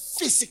is all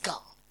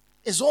physical,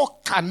 it's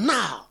all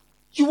carnal.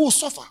 You will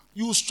suffer,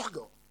 you will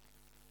struggle.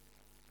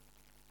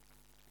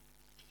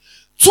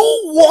 2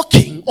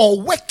 walking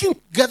or working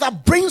together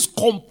brings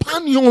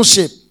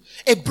companionship,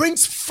 it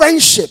brings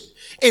friendship,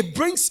 it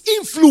brings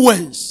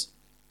influence.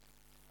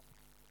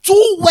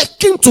 2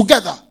 working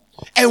together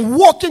and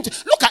walking.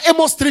 Look at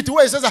Amos 3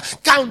 where it says that,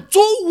 can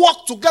 2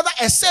 walk together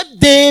except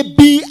they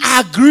be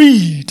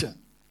agreed?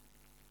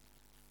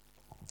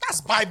 That's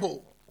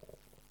Bible.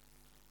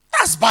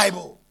 That's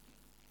Bible.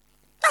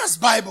 That's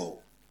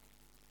Bible.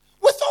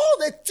 With all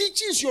the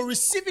teachings you're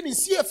receiving in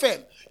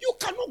CFM, you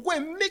cannot go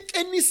and make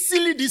any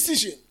silly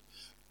decision.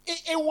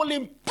 It will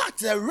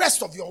impact the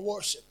rest of your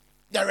worship,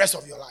 the rest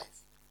of your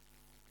life.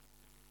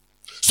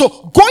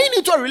 So going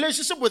into a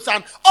relationship with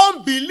an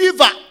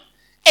unbeliever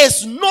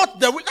is not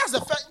that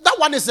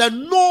one is a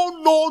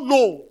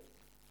no.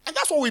 And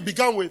that's what we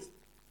began with.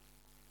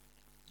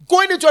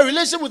 Going into a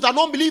relationship with an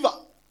unbeliever,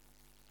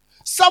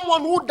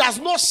 someone who does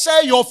not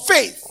share your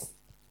faith,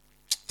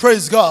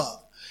 praise God,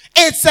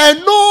 it's a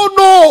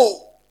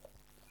no.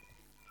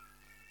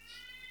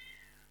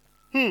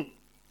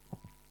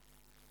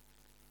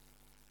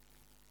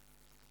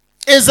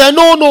 It's a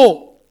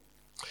no.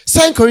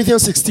 2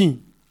 Corinthians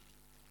 16.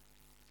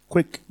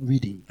 Quick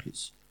reading,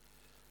 please.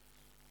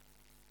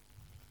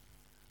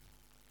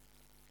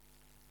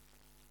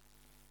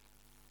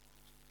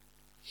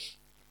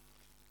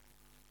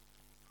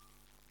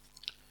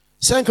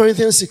 Second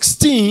Corinthians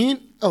 16.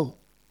 Oh,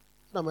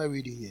 what am I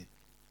reading here?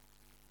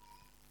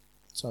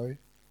 Sorry.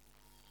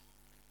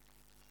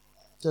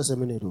 Just a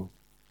minute.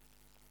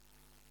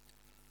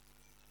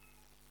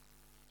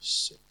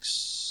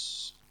 6.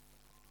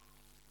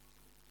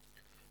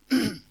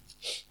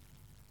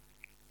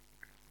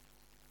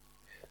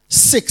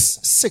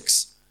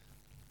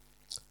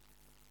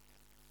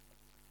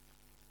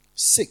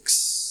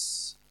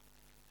 Six.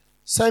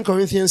 2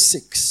 Corinthians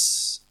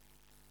 6.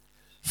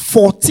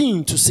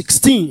 14 to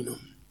 16.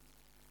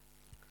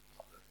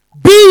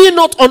 Be ye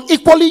not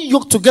unequally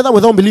yoked together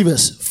with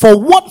unbelievers. For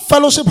what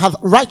fellowship hath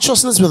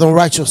righteousness with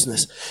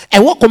unrighteousness?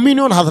 And what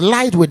communion hath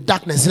light with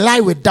darkness?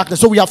 Light with darkness.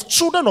 So we have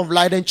children of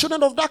light and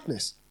children of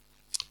darkness.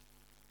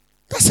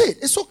 That's it.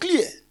 It's so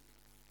clear.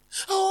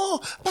 Oh,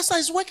 Pastor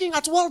is working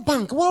at World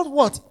Bank. World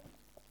what?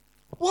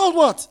 World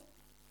what?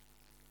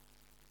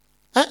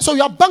 So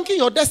you are banking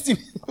your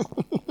destiny.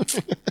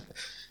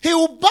 He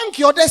will bank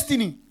your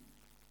destiny.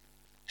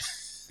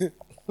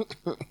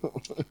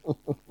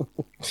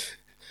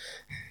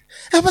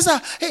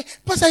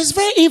 Pastor is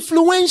very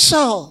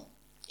influential.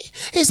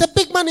 He's a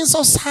big man in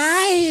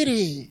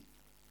society.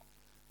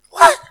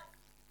 What?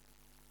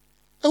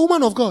 A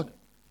woman of God.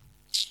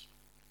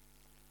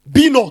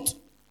 Be not.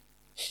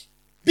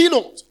 Be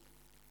not.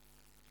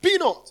 Be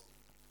not.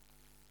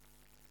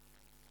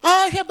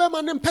 This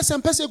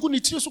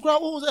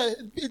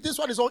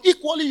one is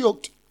unequally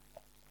yoked.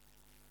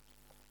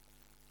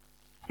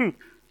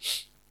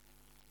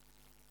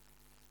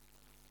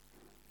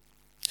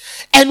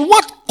 And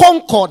what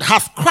concord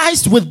hath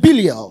Christ with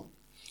Belial?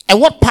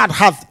 And what part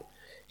hath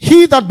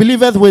he that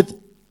believeth with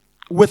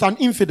an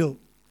infidel?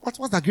 What's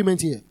the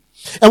agreement here?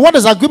 And what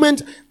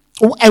agreement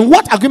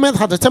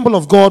hath the temple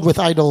of God with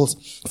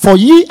idols? For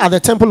ye are the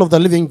temple of the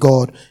living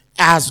God.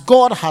 As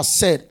God has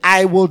said,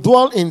 I will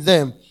dwell in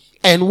them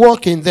and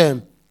walk in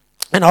them,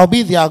 and I'll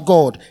be their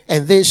God,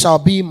 and they shall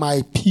be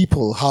my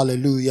people.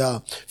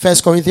 Hallelujah. 1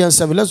 Corinthians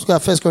 7. Let's look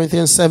at 1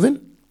 Corinthians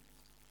 7.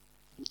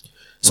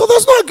 So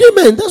there's no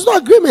agreement. 1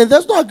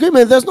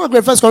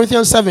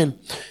 Corinthians 7.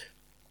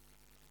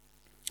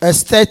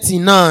 Verse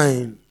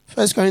 39.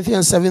 1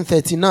 Corinthians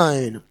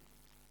 7:39.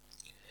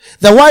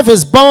 The wife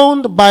is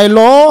bound by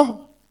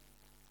law.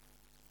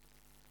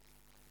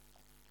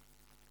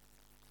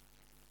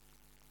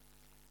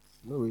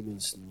 No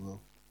readings.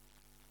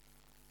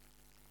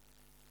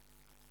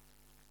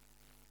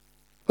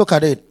 Look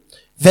at it.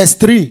 Verse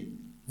 3.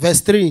 Verse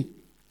 3.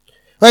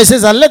 Where it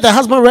says, and let the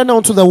husband render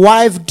unto the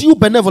wife due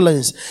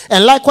benevolence,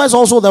 and likewise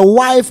also the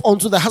wife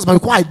unto the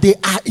husband. Why? They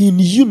are in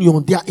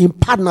union. They are in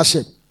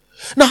partnership.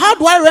 Now, how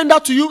do I render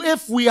to you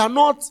if we are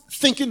not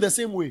thinking the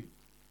same way?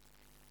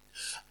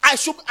 I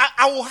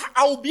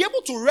will be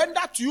able to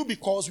render to you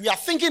because we are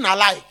thinking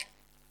alike.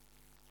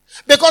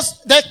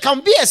 Because there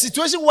can be a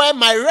situation where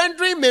my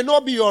rendering may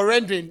not be your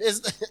rendering.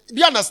 Do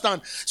you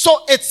understand?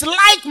 So it's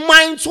like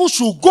minds who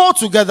should go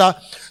together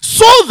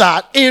so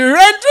that in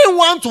rendering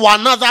one to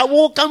another,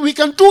 we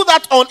can do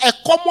that on a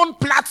common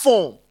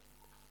platform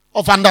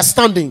of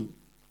understanding.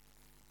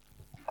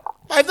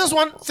 If this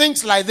one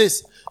thinks like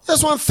this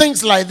one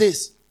thinks like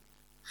this.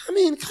 I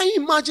mean, can you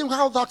imagine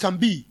how that can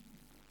be?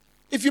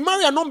 If you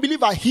marry a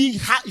non-believer, he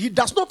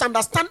does not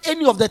understand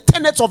any of the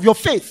tenets of your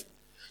faith.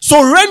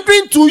 So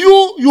rendering to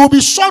you, you will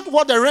be shocked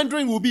what the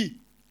rendering will be.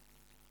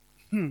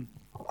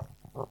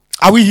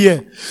 Are we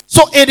here?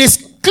 So it is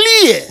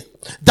clear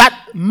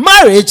that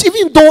marriage,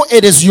 even though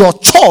it is your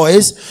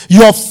choice,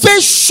 your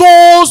faith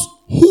shows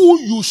who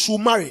you should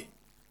marry.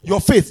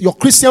 Your faith, your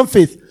Christian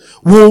faith,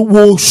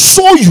 will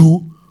show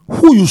you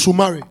who you should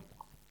marry.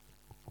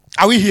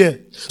 Are we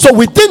here? So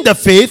within the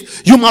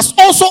faith, you must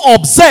also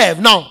observe.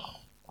 Now,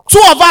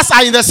 two of us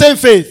are in the same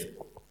faith.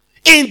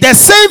 In the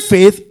same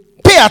faith,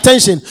 pay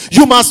attention.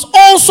 You must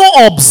also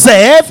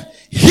observe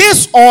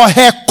his or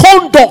her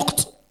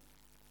conduct.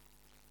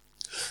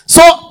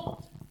 So,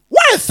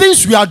 one of the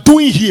things we are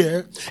doing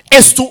here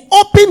is to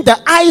open the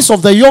eyes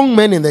of the young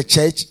men in the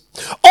church,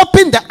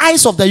 open the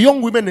eyes of the young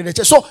women in the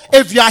church. So,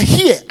 if you are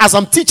here as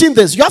I'm teaching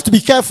this, you have to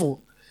be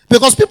careful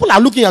because people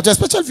are looking at you,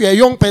 especially if you're a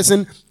young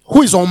person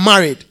who is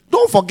unmarried.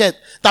 Don't forget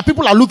that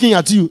people are looking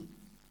at you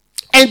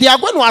and they are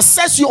going to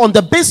assess you on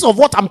the basis of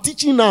what I'm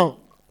teaching now.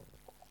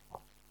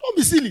 Don't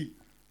be silly.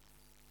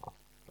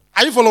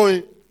 Are you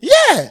following?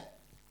 Yeah.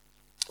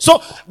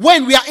 So,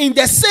 when we are in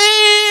the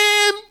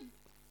same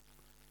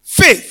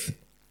faith,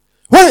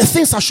 one of the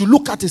things I should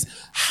look at is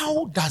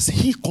how does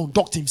he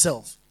conduct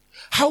himself?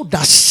 How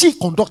does she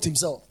conduct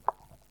himself?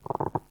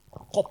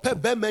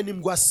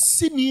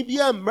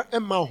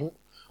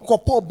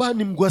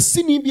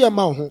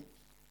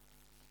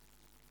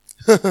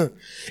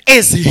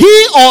 Is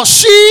he or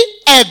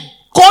she a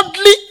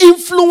godly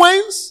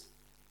influence?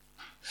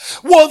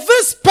 Will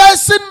this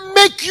person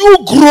make you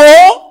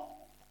grow?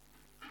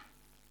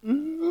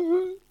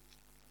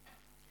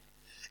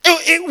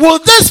 Will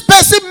this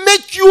person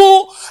make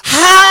you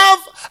have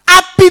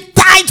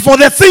appetite for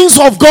the things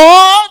of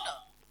God?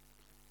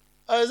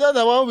 Is that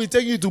the one we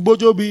take you to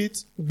Bojo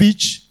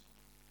Beach?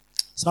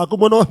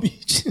 Sakumono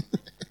Beach.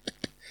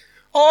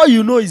 All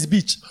you know is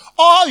beach.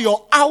 All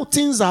your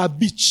outings are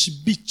beach.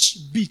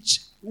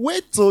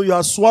 Wait till you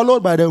are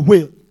swallowed by the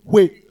whale.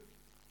 Wait.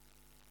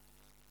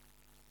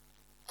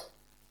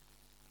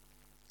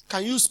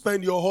 Can you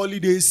spend your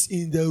holidays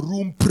in the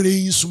room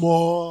praying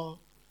small?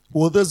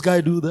 Will this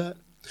guy do that?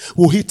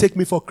 Will he take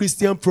me for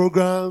Christian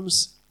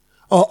programs?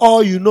 Or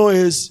all you know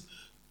is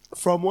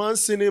from one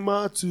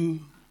cinema to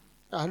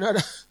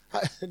another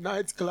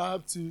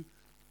nightclub to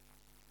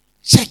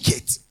check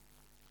it.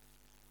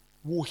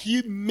 Will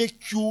he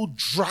make you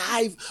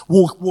drive?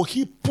 Will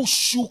he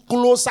push you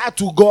closer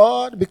to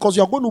God? Because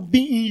you're going to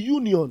be in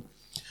union.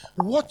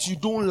 What you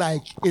don't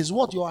like is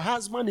what your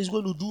husband is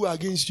going to do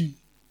against you.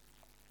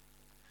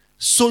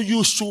 So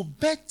you should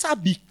better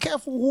be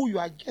careful who you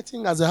are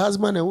getting as a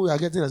husband and who you are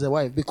getting as a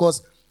wife.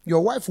 Because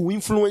your wife will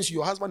influence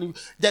your husband.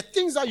 The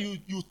things that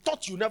you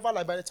thought you never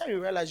liked, by the time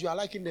you realize you are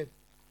liking them.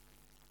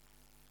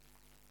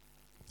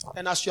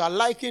 And as you are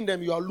liking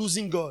them, you are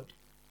losing God.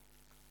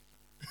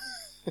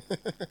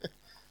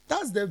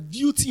 That's the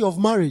beauty of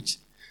marriage.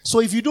 So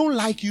if you don't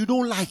like, you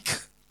don't like.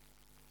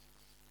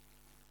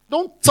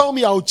 Don't tell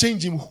me I'll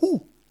change him.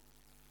 Who?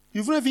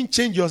 You've not even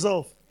changed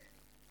yourself.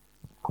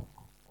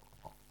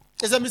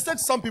 It's a mistake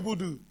some people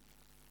do.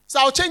 So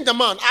I'll change the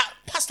man.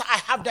 Pastor, I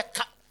have that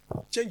car.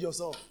 Change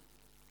yourself.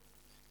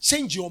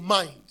 Change your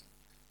mind.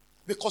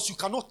 Because you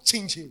cannot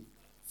change him.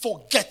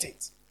 Forget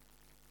it.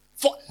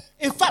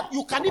 In fact,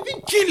 you can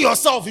even kill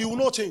yourself. He will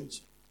not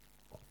change.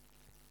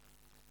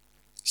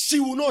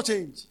 She will not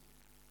change.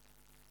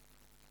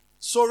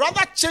 So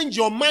rather change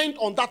your mind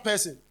on that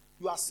person.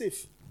 You are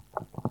safe.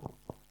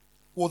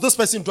 Will this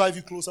person drive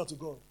you closer to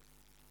God?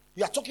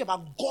 You are talking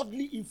about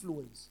godly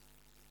influence.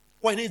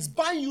 When he's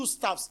buying you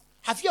stuff,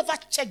 have you ever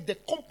checked the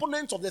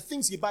components of the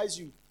things he buys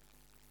you?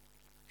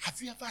 Have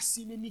you ever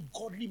seen any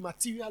godly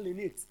material in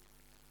it?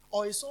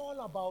 Or it's all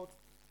about,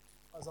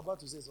 I was about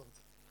to say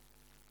something.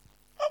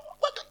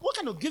 What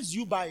kind of gifts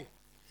you buy?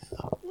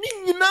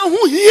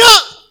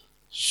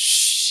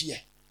 Shh.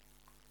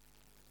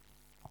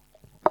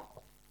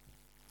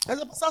 As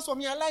a pastor for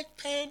me, I like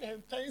pen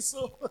and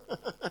pencil.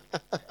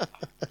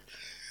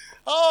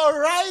 Oh,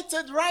 write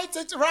it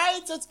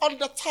on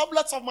the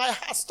tablets of my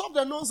heart. Stop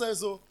the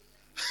nonsense. Oh,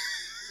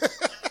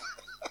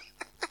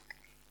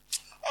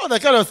 oh, the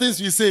kind of things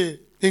we say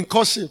in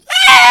courtship.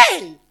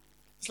 Hey!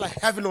 It's like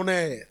heaven on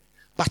earth.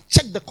 But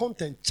check the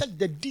content, check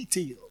the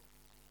detail.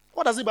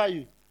 What does it buy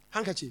you?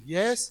 Handkerchief,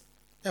 yes?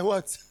 And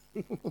what?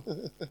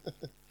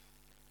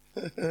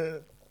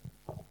 And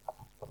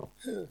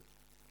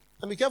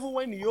be careful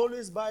when he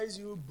always buys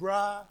you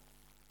bra.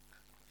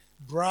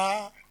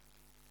 Because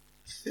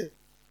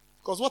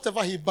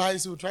whatever he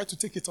buys, he will try to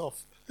take it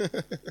off. You're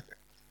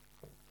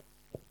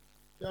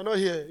not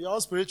here. You're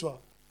all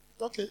spiritual.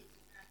 Okay.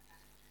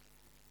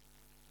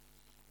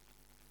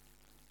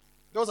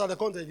 Those are the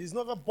content. He's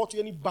never bought you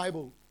any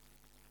Bible.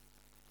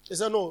 He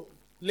said, no,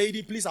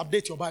 lady, please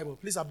update your Bible.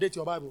 Please update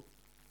your Bible.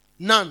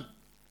 None.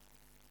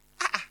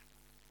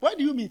 Where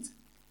do you meet?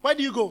 Where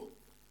do you go?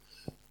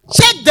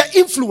 Check the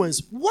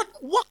influence.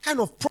 What kind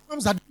of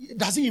programs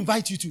does he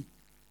invite you to?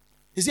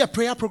 Is it a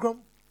prayer program?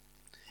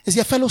 Is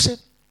it a fellowship?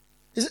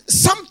 Is it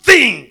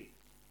something?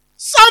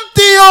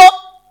 Something.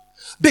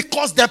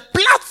 Because the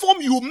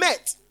platform you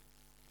met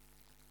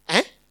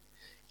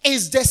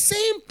is the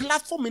same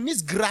platform in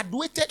its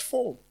graduated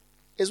form.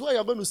 Is where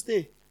you're going to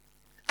stay.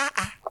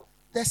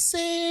 The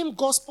same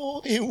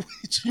gospel in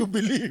which you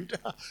believed.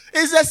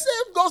 It's the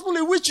same gospel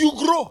in which you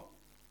grow.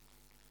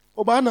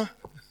 Obana.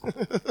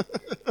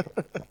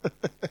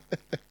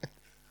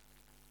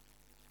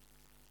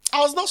 I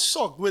was not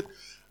shocked with,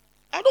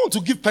 I don't want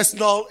to give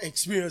personal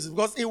experiences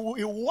because it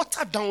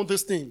watered down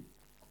this thing.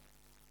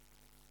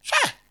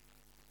 Sure.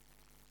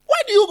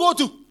 Where do you go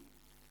to?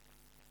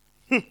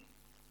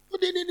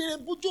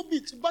 Bujo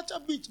Beach, Bacha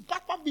Beach,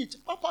 Papa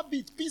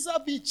Beach, Pizza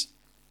Beach.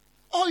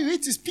 All you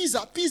eat is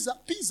pizza.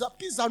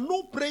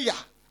 No prayer.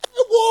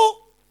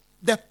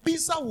 The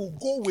pizza will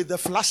go with the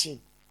flashing.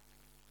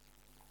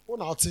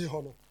 What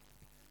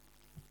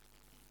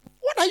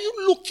are you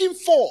looking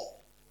for?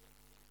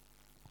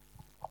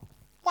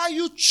 Why are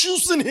you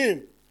choosing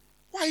him?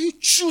 Why are you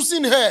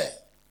choosing her?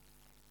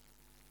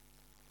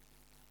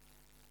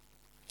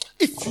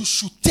 If you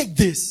should take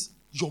this,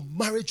 your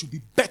marriage will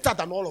be better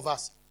than all of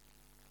us.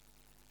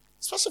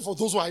 Especially for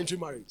those who are entering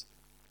marriage.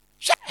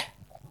 Sure.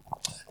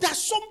 There are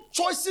some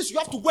choices you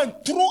have to go and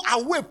throw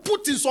away,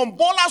 put in some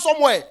baller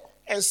somewhere,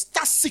 and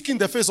start seeking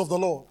the face of the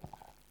Lord.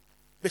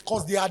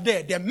 Because they are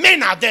there. The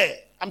men are there.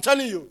 I'm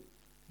telling you.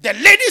 The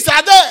ladies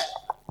are there.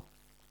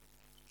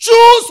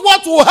 Choose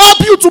what will help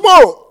you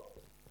tomorrow.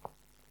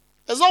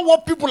 It's not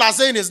what people are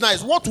saying is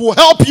nice. What will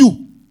help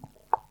you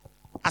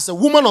as a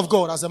woman of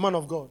God, as a man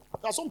of God.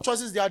 There are some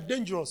choices, they are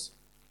dangerous.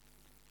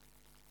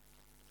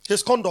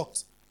 His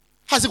conduct.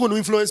 How is it going to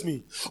influence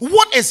me?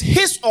 What is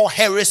his or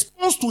her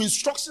response to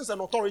instructions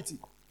and authority?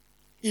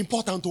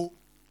 Important though.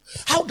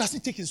 How does he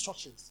take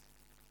instructions?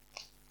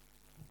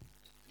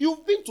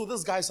 You've been to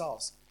this guy's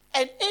house,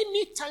 and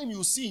anytime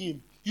you see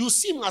him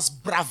as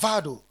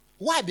bravado.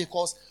 Why?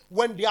 Because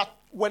when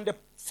the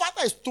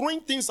father is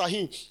throwing things at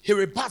him, he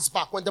rebuts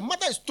back. When the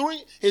mother is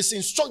throwing his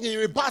instruction, he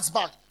rebuts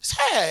back.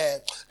 Hey,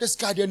 this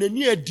guy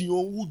Jimmy.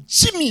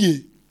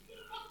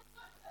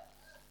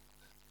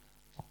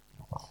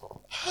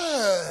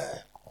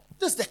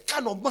 That's the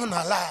kind of man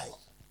I like.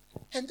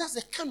 And that's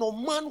the kind of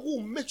man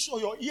who makes sure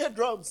your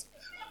eardrums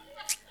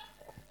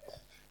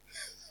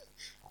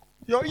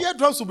will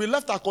be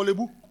left at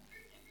Kolebu.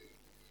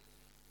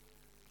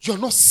 You're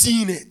not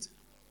seeing it.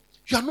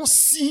 You're not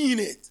seeing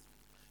it.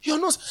 You're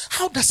not.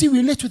 How does he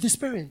relate with his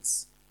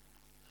parents?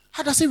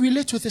 How does he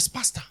relate with his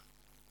pastor?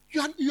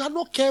 You are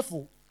not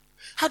careful.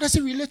 How does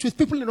he relate with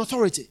people in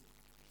authority?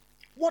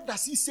 What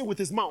does he say with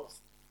his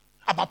mouth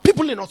about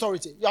people in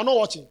authority? You are not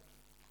watching.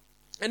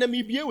 And then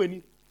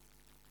you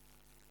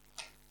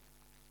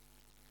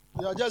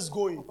are just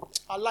going.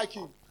 I like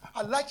him.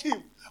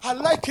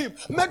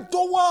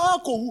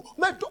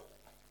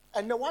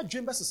 And then what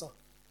dream best?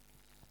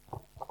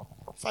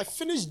 If I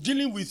finish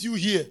dealing with you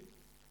here,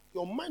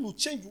 your mind will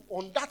change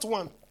on that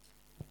one.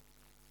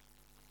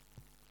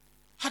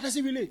 How does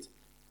he relate?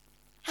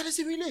 How does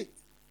he relate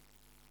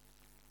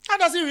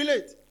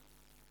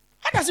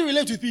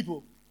with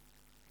people?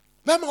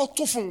 1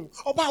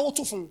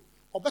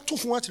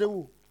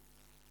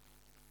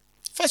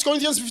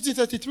 Corinthians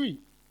 15:33.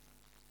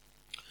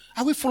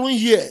 Are we following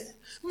here?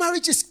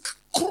 Marriage is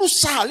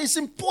crucial. It's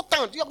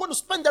important. You are going to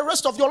spend the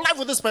rest of your life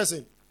with this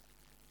person.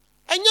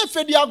 And yet,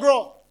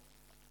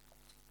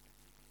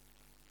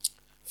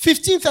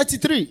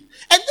 15:33.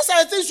 And these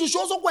are the things you should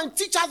also go and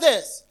teach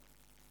others.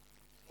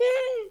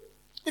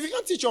 If you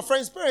can't teach your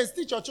friends, parents,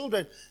 teach your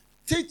children.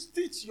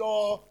 Teach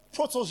your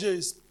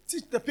proteges.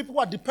 Teach the people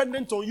who are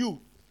dependent on you.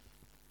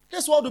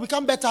 This world will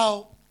become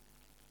better.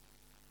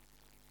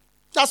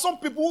 There are some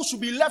people who should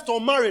be left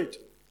unmarried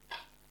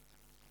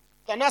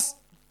than us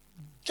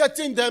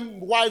getting them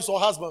wives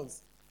or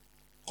husbands.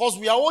 Because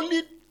we are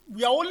only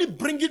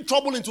bringing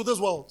trouble into this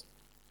world.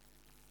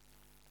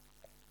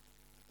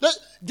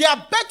 They are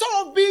better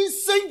off being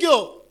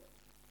single.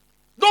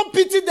 Don't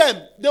pity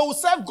them. They will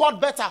serve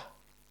God better.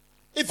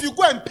 If you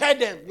go and pay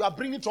them, you are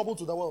bringing trouble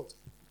to the world.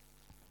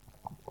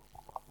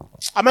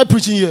 Am I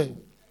preaching here?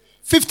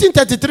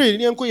 1533.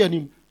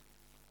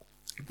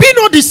 Be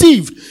not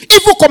deceived.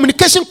 Evil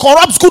communication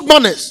corrupts good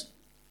manners.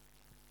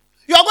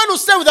 You are going to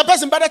stay with the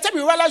person. By the time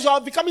you realize you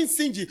are becoming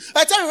stingy,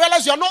 by the time you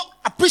realize you are not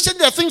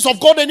appreciating the things of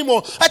God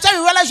anymore, by the time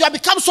you realize you have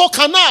become so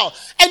carnal.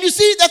 And you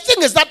see, the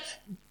thing is that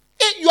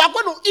you are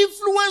going to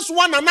influence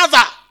one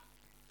another.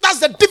 That's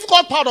the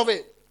difficult part of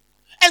it.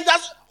 And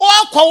that's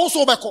all.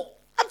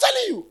 I'm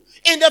telling you,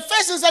 in the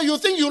first instance, you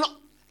think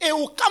it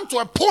will come to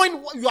a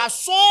point where you are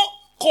so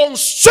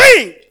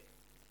constrained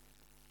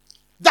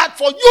that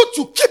for you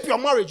to keep your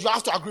marriage, you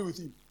have to agree with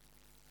him.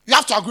 You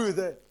have to agree with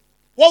her.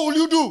 What will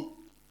you do?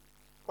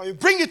 When you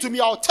bring it to me,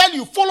 I'll tell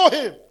you, follow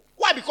him.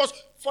 Why? Because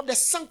for the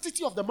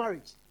sanctity of the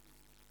marriage.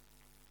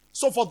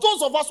 So for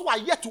those of us who are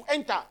yet to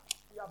enter,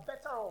 we are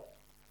better off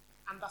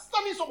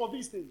understanding some of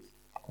these things.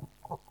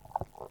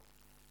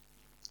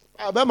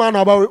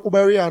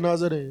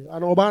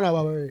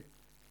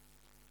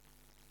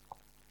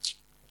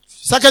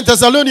 Second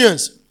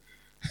Thessalonians.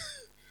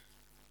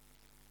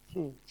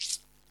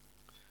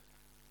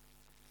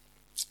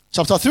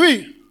 Chapter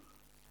 3,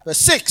 verse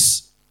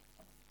 6.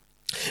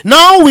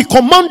 Now we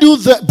command you,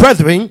 the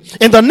brethren,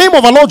 in the name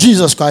of our Lord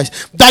Jesus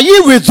Christ, that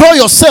ye withdraw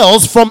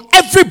yourselves from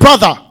every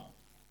brother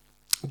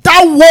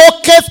that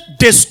walketh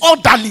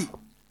disorderly.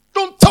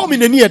 Don't tell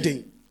me any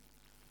day.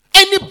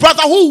 Any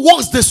brother who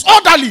walks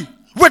disorderly,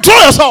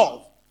 withdraw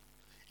yourself.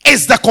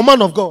 It's the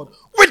command of God.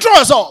 Withdraw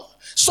yourself.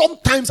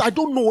 Sometimes, I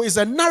don't know, it's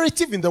a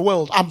narrative in the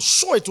world. I'm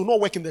sure it will not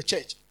work in the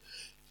church.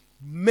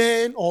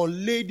 Men or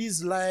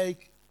ladies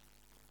like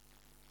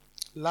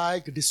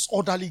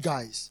disorderly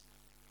guys.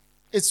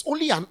 It's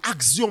only an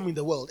axiom in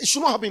the world. It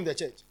should not happen in the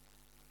church.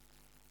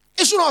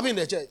 It should not happen in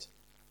the church.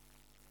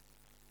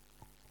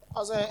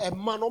 As a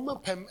man, a man,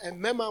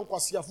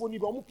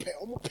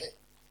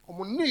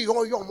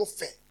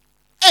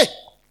 hey!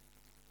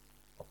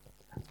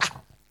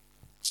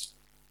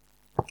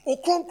 O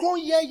kron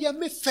ye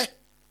me fe.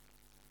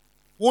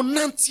 O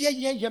nantie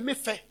ye me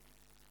fe.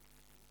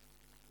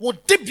 O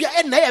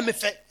debia na ye me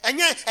fe.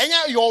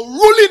 Enya your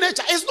ruling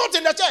nature is not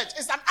in the church.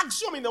 It's an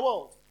axiom in the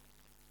world.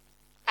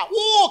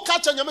 Oh,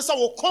 catch and you say,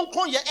 "Oh,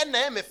 kon ye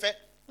na me fe."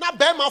 Na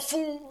be ma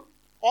fun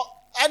or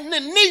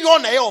ni yo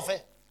na ye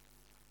ofe.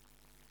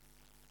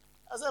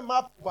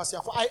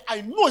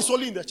 I know it's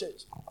only in the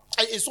church.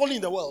 It's only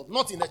in the world,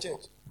 not in the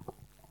church.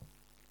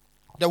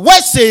 The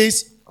word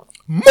says,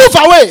 move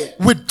away,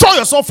 withdraw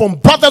yourself from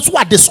brothers who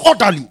are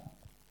disorderly,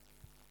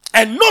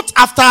 and not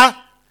after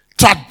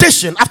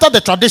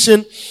the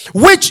tradition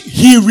which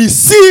he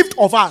received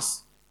of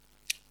us.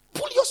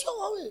 Pull yourself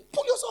away.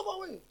 Pull yourself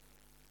away.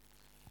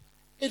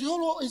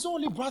 It's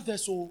only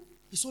brothers, so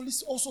it's only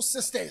also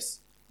sisters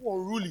who are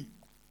ruling.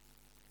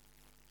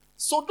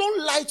 So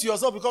don't lie to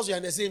yourself because you are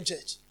in the same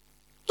church.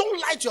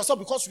 Don't lie to yourself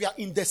because we are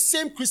in the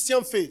same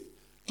Christian faith.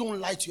 Don't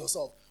lie to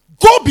yourself.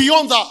 Go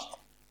beyond that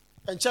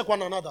and check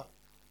one another.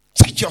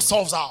 Check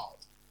yourselves out.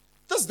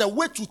 That's the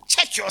way to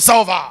check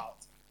yourself out.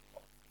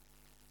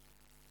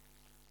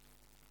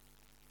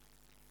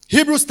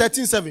 Hebrews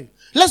 13:7.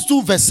 Let's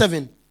do verse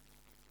 7.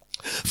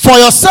 For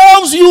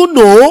yourselves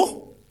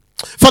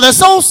for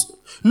yourselves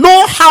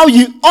know how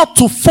ye ought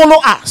to follow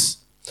us.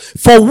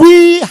 For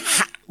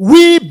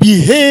we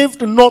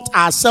behaved not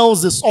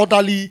ourselves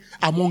disorderly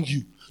among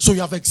you. So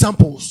you have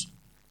examples.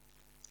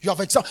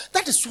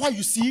 That is why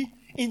you see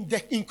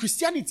in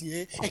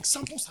Christianity,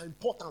 examples are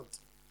important.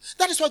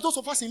 That is why those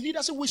of us in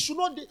leadership, we should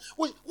not.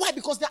 Why?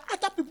 Because there are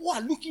other people who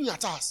are looking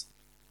at us.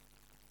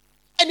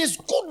 And it's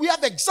good we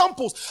have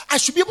examples. I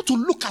should be able to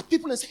look at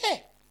people and say,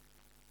 hey,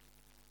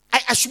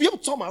 I should be able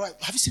to tell my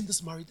wife, have you seen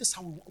this marriage? This is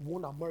how we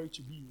want our marriage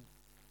to be.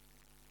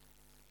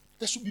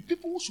 There should be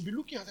people who should be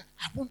looking at that.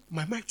 I want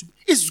my marriage to be.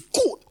 It's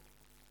good.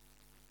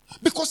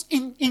 Because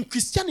in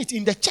Christianity,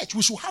 in the church,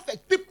 we should have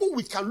people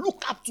we can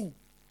look up to.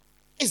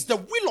 It's the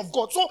will of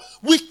God. So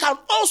we can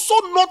also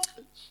not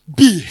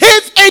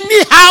behave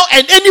anyhow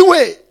and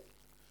anyway.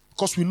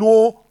 Because we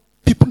know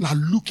people are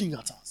looking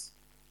at us.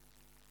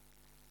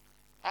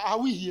 Are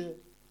we here?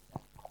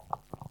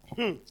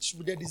 It should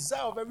be the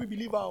desire of every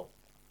believer.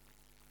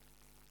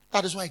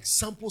 That is why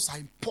examples are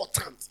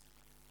important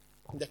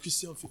in the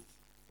Christian faith.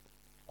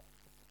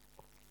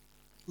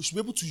 We should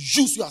be able to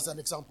use you as an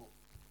example.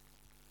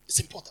 It's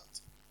important.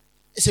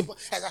 It's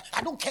important.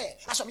 I don't care.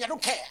 I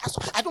don't care.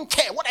 I don't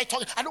care what I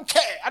talk. I don't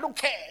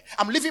care.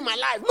 I'm living my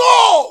life.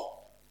 No!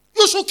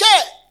 You should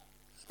care.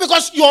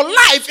 Because your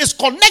life is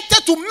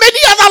connected to many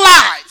other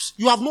lives.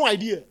 You have no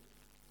idea.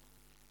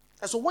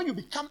 And so when you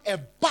become a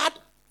bad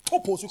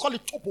topos, we call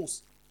it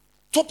topos.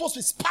 Topos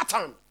is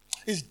pattern.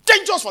 It's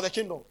dangerous for the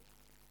kingdom.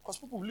 Because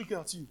people will look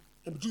at you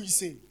and be doing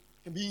sin,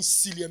 and being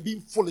silly, and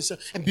being foolish,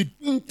 and be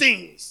doing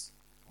things.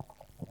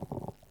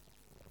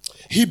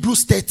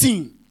 Hebrews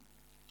 13.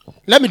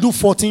 Let me do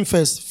 14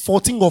 first.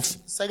 14 of 2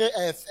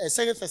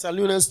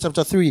 Thessalonians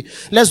chapter 3.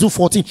 Let's do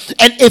 14.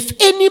 And if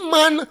any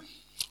man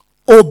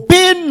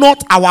obey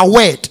not our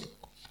word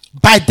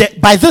by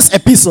this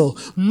epistle,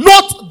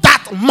 not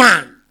that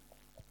man.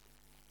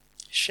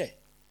 Share.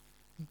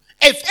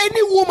 If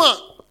any woman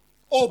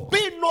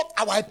Obey not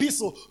our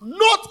epistle,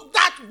 not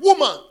that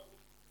woman.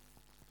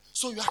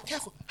 So you are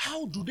careful.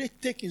 How do they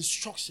take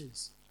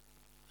instructions?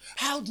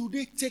 How do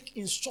they take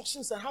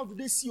instructions and how do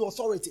they see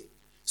authority?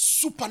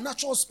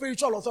 Supernatural,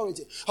 spiritual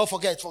authority. Oh,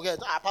 forget.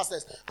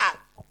 Pastors.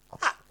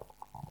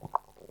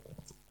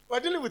 We're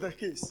dealing with a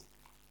case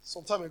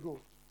some time ago.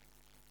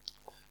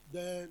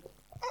 Then,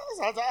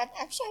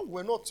 I'm sure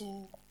we're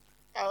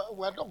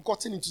not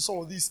gotten into some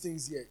of these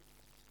things yet.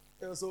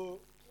 And so,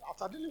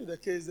 after dealing with the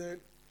case, then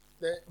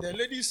the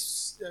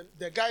ladies,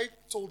 the guy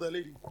told the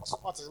lady,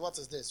 what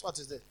is this? What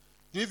is this?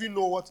 Do you even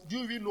know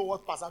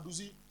what Pastor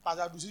Dusi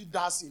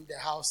does in the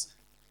house?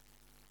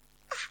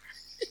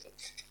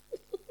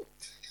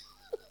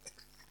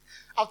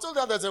 I've told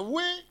her there's a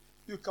way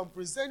you can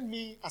present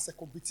me as a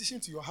competition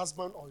to your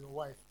husband or your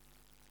wife.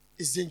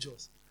 It's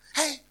dangerous.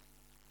 Hey,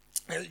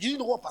 do you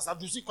know what Pastor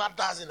Dusi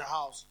does in the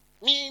house?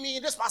 Me,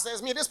 this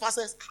passes. Me, this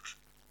passes.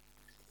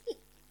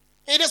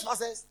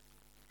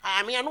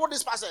 I know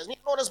this passes. Me,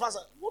 know this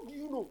passes. What do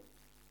you know?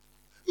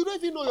 You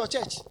don't even know your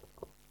church.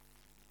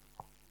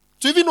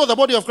 Do you even know the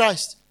body of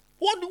Christ?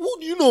 Who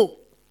do you know?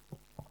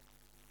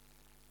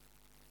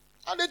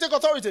 And they take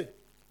authority.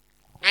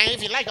 And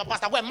if you like your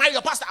pastor, go and marry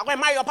your pastor. Go and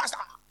marry your pastor.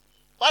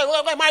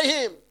 Go and marry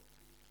him.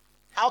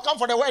 I'll come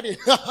for the wedding.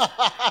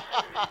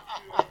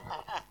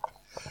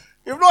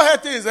 You've not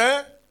heard things,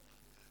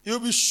 You'll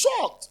be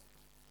shocked.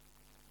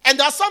 And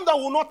there are some that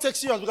will not take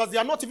serious because they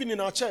are not even in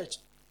our church.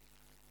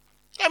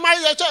 Go and marry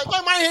the church. Go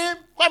and marry him.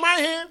 Go and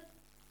marry him.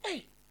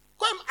 Hey,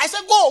 I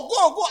said, go.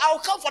 I'll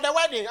come for the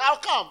wedding. I'll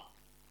come.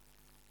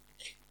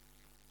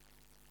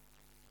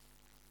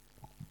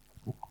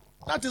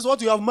 That is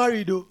what you have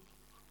married, though.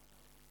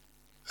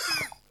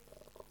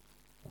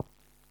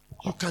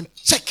 You can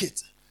check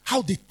it.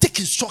 How they take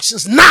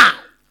instructions now.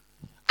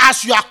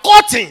 As you are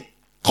courting.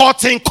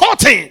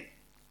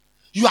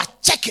 You are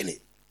checking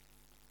it.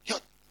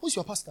 Who's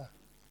your pastor?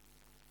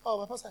 Oh,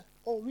 my pastor.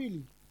 Oh,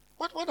 really?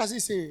 What does he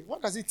say?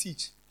 What does he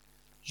teach?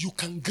 You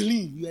can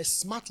glean. You're a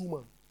smart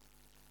woman.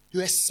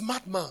 You're a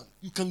smart man.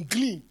 You can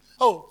glean.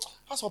 Oh,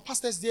 as for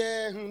pastors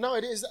there,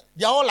 nowadays,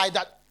 they're all like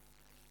that.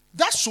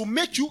 That should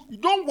make you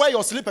don't wear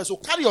your slippers, so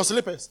carry your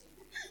slippers.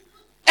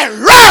 And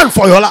run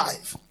for your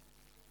life.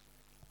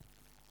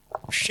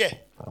 Share.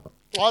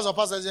 As a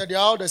pastor said, they're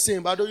all the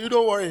same, but you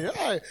don't worry.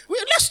 Hey,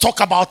 let's talk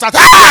about that.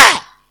 Hey!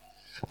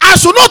 I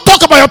should not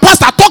talk about your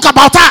pastor, talk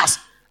about us.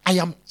 I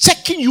am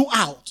checking you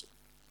out.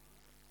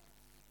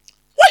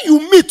 When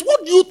you meet,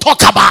 what do you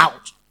talk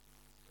about?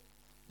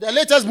 The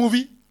latest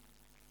movie?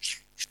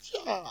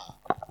 Yeah.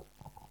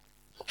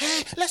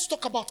 Hey, let's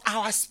talk about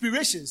our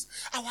aspirations.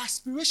 Our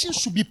aspirations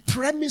should be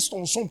premised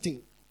on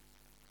something.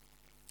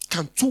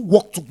 Can two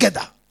work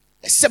together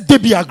except they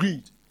be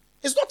agreed?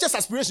 It's not just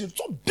aspiration. It's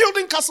not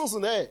building castles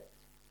in the air.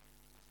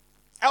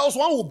 Else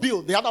one will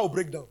build, the other will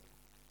break down.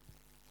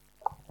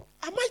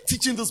 Am I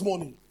teaching this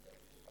morning?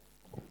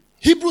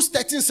 Hebrews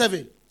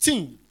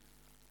 13:17.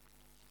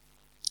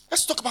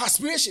 Let's talk about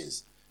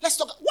aspirations.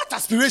 What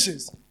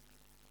aspirations?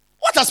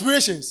 What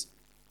aspirations?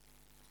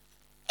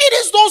 It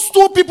is those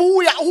two people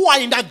who are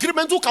in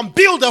agreement who can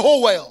build the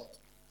whole world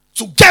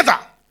together.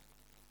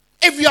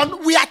 If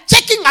we are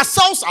checking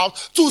ourselves out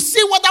to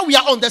see whether we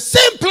are on the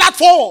same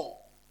platform.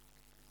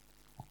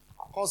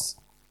 Because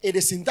it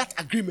is in that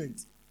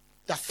agreement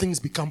that things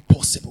become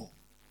possible.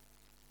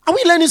 Are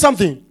we learning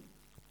something?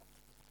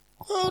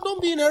 Oh,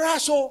 don't be in a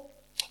rush. Oh,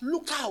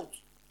 look out.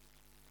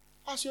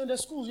 As you're in the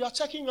schools, you are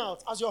checking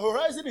out. As your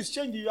horizon is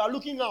changing, you are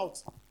looking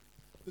out.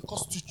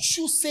 Because to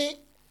choose, say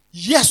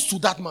yes to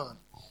that man.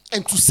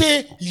 And to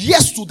say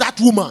yes to that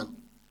woman,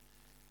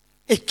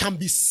 it can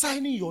be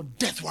signing your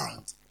death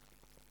warrant.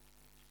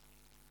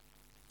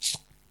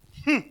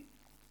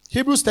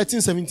 Hebrews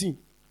 13:17.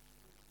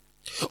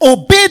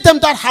 Obey them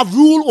that have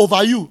rule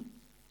over you.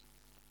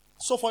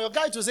 So for your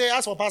guy to say,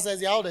 as for pastors,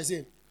 they are all the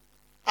same.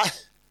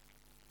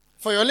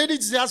 For your lady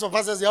to say, as for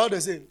pastors, they are all the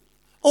same.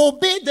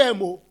 Obey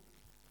them, oh.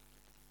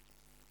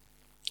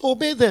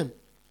 Obey them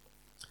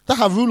that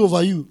have rule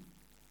over you.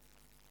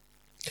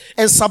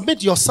 And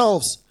submit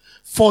yourselves,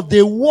 for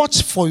they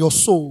watch for your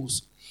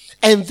souls.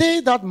 And they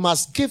that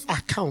must give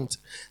account,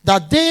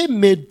 that they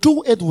may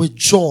do it with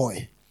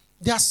joy.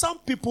 There are some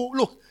people,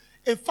 look,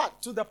 in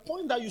fact, to the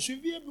point that you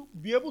should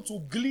be able to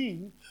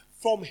glean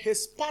from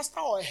his pastor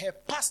or her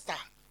pastor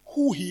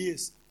who he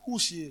is, who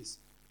she is.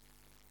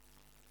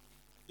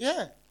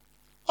 Yeah.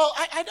 Oh,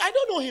 I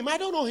don't know him. I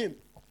don't know him.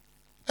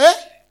 Eh?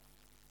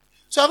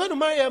 So I'm going to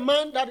marry a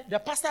man that the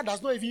pastor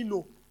does not even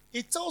know.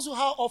 It tells you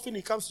how often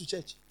he comes to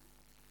church.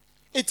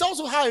 It tells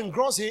you how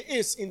engrossed he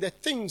is in the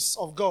things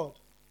of God.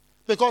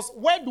 Because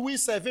where do we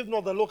serve if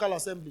not the local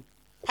assembly?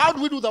 How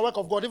do we do the work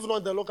of God if not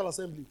in the local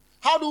assembly?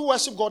 How do we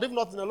worship God if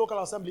not in the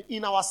local assembly?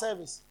 In our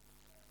service.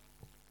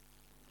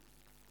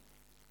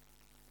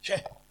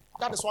 Yeah.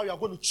 That is why we are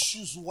going to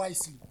choose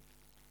wisely.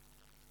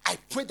 I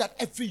pray that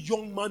every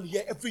young man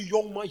here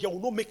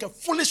will not make a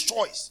foolish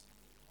choice.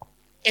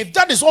 If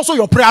that is also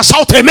your prayer,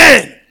 shout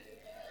amen.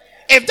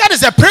 If that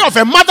is a prayer of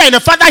a mother and a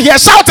father here,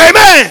 shout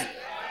amen.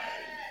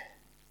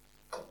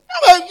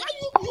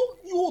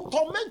 You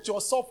torment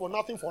yourself for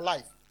nothing for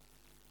life.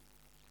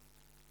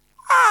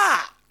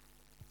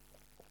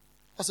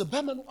 As a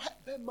Bearman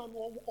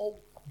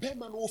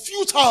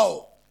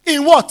futile.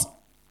 In what?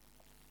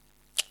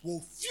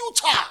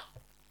 Futile.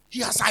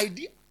 He has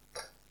idea.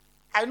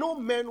 I know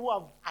men who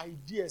have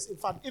ideas. In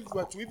fact, if we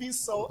were to even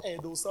sell air,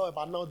 they'll sell it,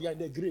 but now they are in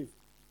the grave.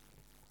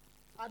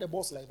 How the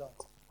boss like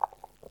that?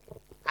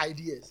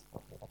 Ideas.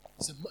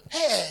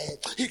 Hey,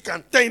 he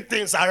can turn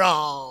things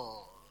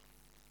around.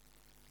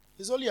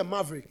 He's only a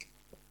maverick.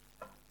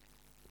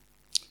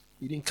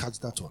 You didn't catch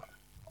that one.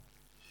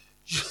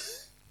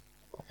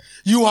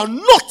 You are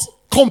not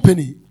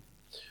company.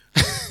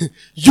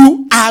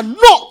 You are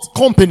not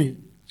company.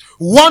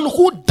 One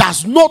who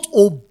does not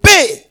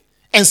obey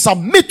and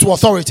submit to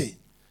authority.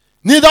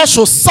 Neither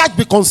should such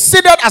be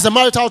considered as a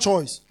marital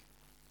choice.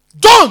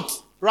 Don't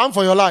run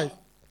for your life.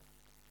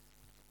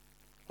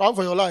 Run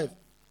for your life.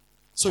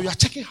 So you are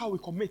checking how we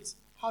commit,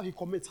 how he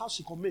commits, how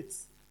she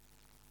commits.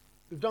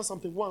 We've done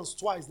something once,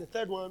 twice. The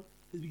third one,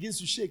 it begins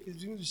to shake. It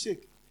begins to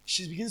shake.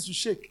 She begins to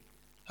shake.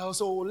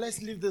 So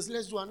let's leave this.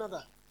 Let's do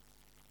another.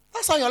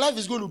 That's how your life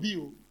is going to be.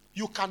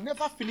 You can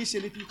never finish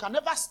anything. You can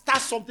never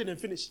start something and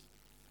finish.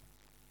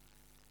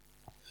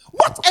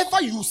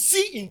 Whatever you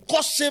see in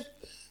courtship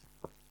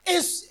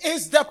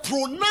is the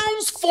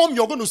pronounced form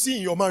you're going to see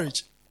in your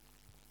marriage.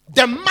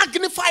 The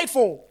magnified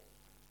form.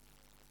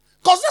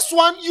 Because this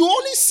one, you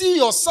only see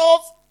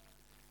yourself,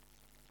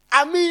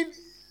 you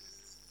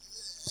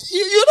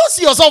don't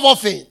see yourself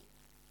often.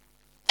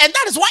 And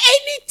that is why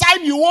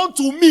anytime you want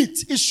to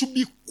meet, it should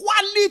be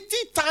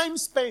quality time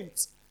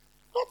spent.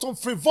 Not on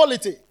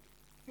frivolity.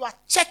 You are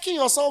checking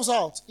yourselves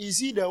out. Is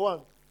he the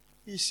one?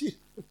 Is she?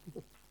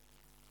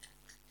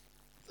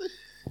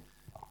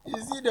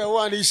 Is he the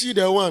one? Is she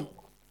the one?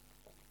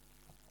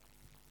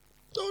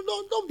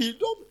 Don't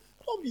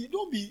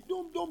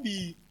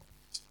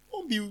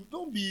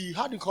be,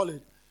 how do you call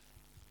it?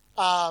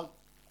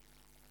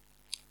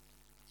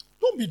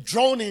 Don't be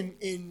drawn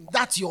in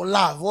that your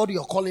love. What do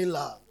you call it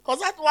love? Because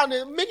that one,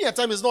 many a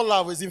time, is not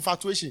love, it's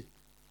infatuation.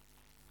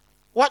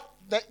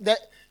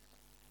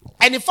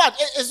 And in fact,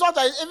 it's not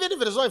that, even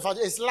if it is not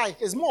infatuation,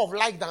 it's more of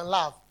like than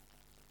love.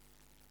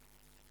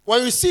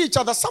 When you see each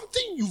other, it's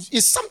something you've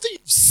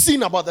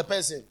seen about the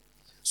person.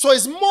 So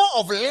it's more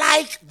of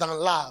like than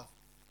love.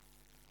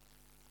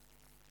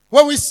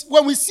 When we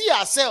see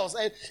ourselves,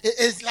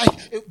 it's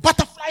like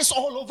butterflies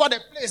all over the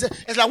place.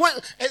 It's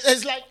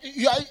like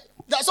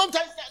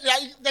sometimes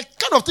like the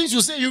kind of things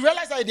you say, you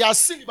realize that they are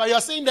silly, but you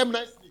are saying them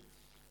nicely.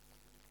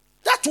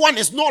 That one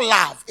is not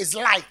love, it's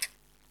like.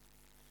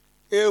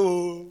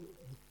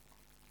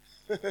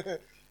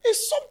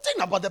 It's something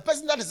about the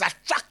person that is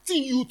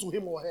attracting you to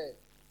him or her.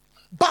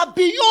 But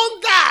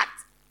beyond that,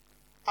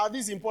 are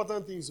these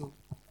important things.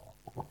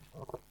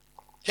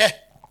 Yeah.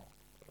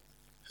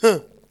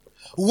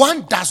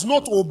 One does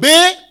not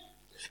obey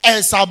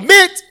and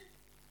submit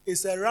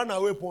is a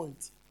runaway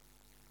point.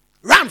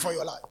 Run for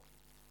your life.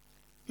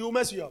 He will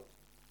mess you up.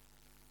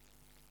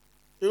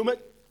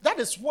 That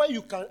is where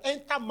you can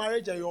enter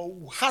marriage and your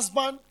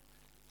husband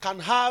can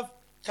have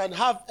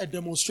a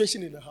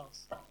demonstration in the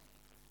house.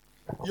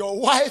 Your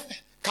wife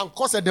can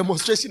cause a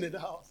demonstration in the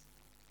house.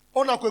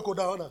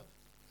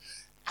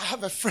 I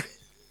have a friend.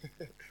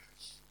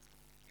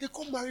 They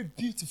got married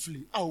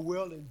beautifully. I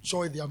will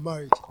enjoy their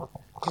marriage.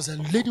 Because a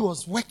lady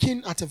was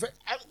working at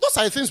those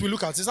are the things we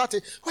look at. Is that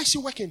where is she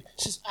working?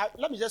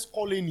 Let me just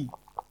call Amy.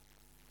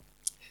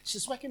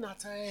 She's working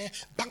at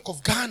Bank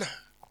of Ghana.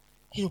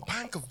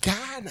 Bank of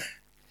Ghana.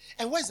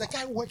 And where's the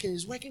guy working?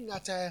 He's working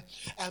at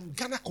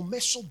Ghana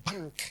Commercial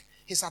Bank.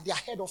 He's at their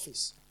head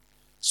office.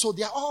 So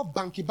they are all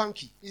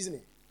banky, isn't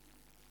it?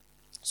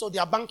 So they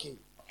are banking.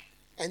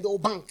 And they'll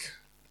bank.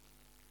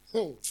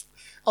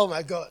 Oh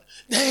my God.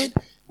 Then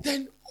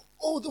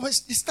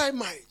this time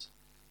marriage.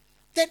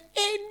 Then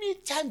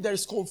anytime there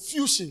is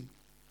confusion,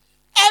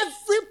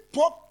 every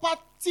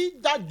property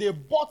that they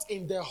bought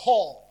in the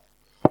hall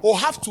will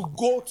have to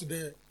go to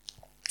the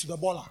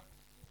baller.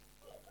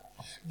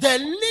 The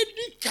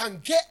lady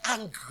can get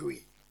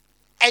angry,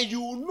 and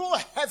you will know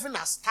heaven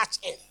has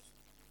touched earth.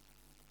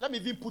 Let me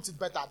even put it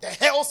better. The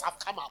hells have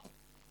come up.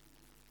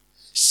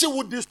 She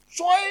will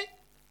destroy,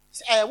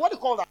 what do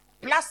you call that?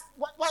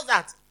 What's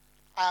that?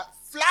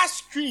 Flash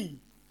screen,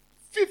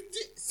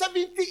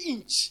 70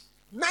 inch.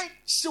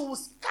 She will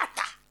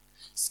scatter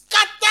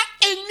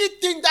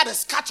anything that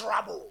is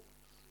scatterable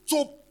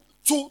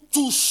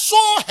to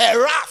show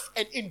her wrath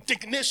and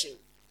indignation.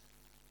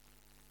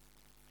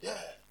 Yeah.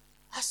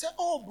 I said,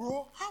 oh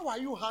bro, how are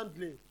you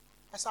handling?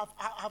 I said,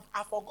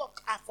 I've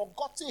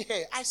forgotten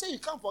her. I said, you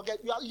can't forget.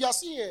 You are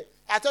seeing her.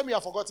 I tell me you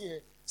have forgotten her.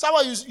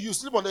 Someone you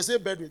sleep on the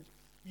same bed with.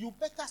 You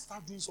better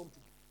start doing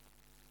something.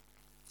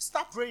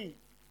 Start praying.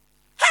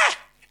 Ha!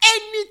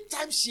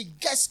 Anytime she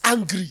gets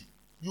angry,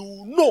 you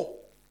will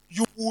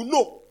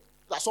know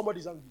that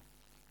somebody is angry.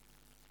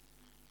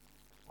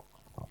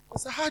 I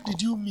said, how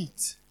did you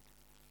meet?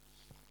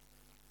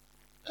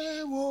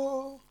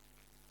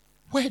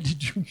 Where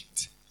did you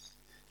meet?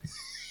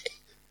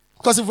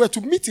 Because if we're to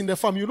meet in the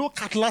farm,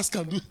 cutlass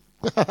can do.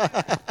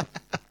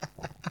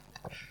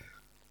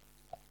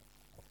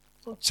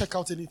 Don't check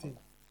out anything.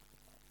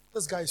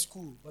 This guy is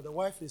cool, but the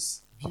wife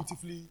is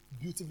beautifully,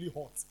 beautifully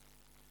hot.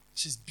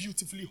 She's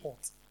beautifully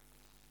hot.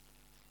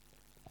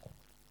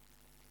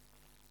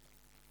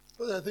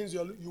 Those are the things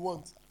you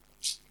want.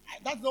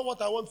 That's not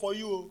what I want for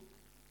you.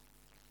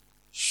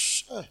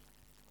 Shh.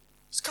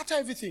 Scatter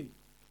everything.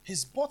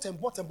 He's bought and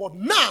bought and bought.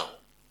 Now,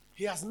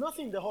 he has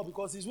nothing in the hall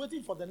because he's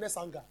waiting for the next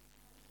anger.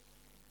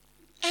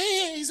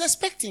 He's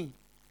expecting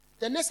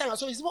the next anger.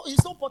 So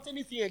he's not bought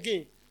anything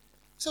again.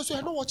 So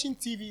you're not watching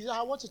TV.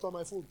 I watch it on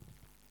my phone.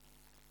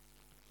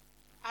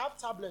 I have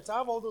tablets. I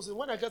have all those things.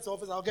 When I get to the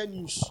office, I'll get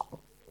news.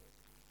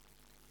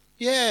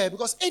 Yeah,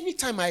 because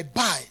anytime I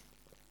buy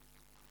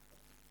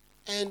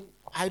and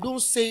I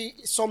don't say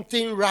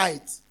something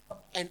right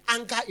and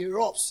anger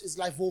erupts, it's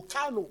like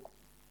volcano.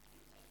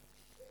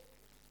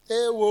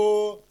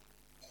 The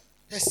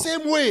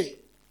same way,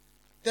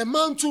 the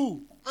man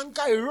too,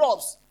 anger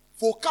erupts,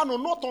 volcano,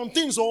 not on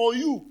things or on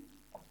you.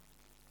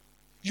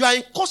 You are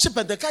in courtship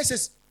and the guy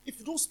says, if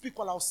you don't speak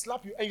well, I'll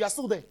slap you, and you are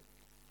still there.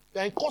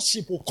 You are in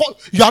courtship.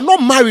 You are not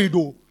married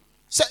though.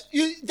 So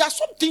there are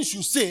some things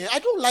you say, I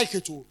don't like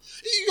it. Oh.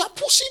 You are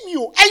pushing me,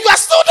 and you are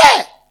still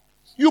there.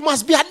 You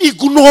must be an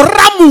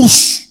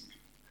ignoramus.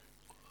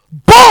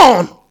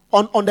 Born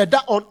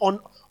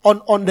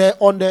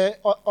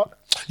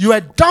you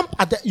were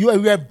you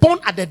were born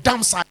at the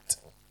dump site.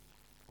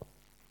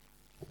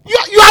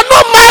 You are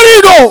not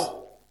married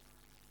though.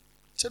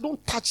 So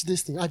don't touch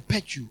this thing. I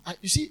beg you.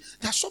 You see,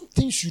 there are some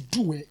things you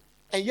do,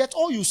 and yet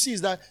all you see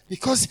is that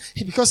because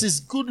he's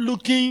good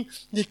looking,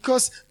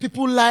 because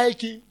people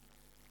like him,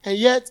 and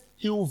yet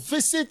he will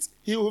visit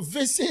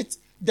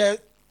the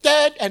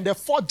third and the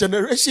fourth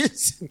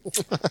generations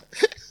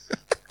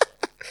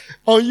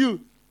on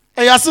you,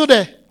 and you are still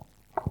there.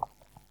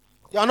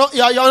 You are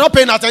not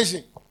paying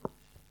attention.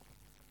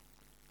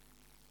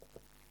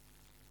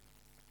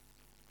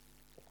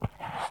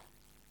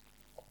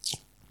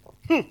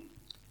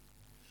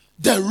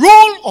 The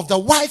role of the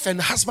wife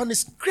and husband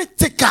is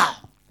critical.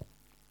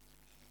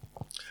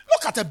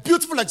 Look at a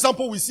beautiful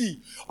example we see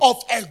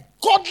of a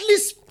godly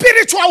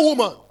spiritual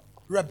woman,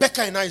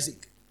 Rebecca and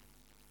Isaac.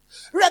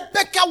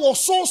 Rebecca was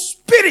so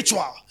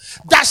spiritual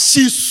that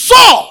she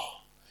saw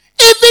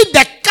even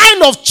the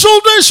kind of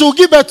children she would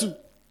give birth to.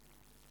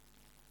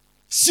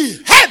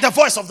 She heard the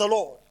voice of the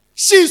Lord.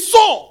 She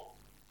saw.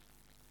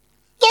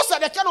 Those are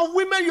the kind of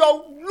women you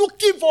are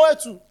looking forward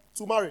to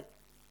marry.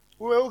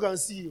 Who can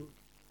see you?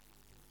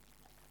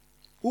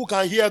 Who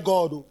can hear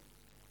God?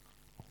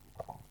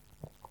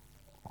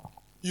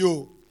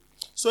 You.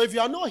 So if you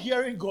are not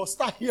hearing God,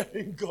 start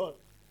hearing God.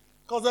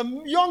 Because the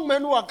young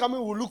men who are coming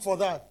will look for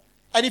that.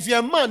 And if you're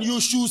a man, you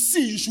should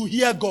see, you should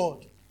hear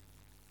God.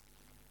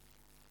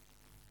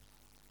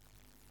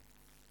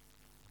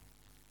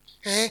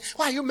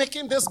 Why are you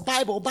making this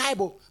Bible? But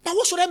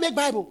what should I make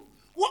Bible?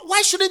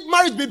 Why shouldn't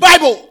marriage be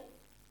Bible?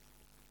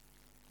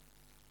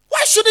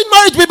 Why shouldn't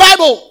marriage be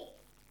Bible?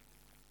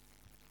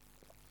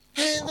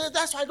 And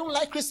that's why I don't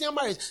like Christian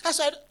marriage. That's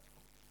why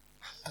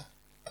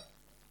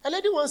a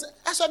lady once,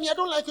 that's why I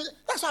don't like it.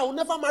 That's why I will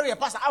never marry a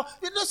pastor.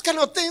 Those kind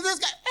of things. This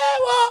guy,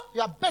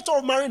 you are better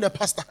off marrying a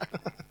pastor.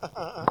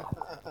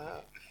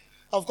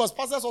 Of course,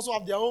 pastors also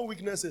have their own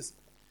weaknesses.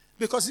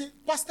 Because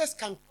pastors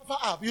can cover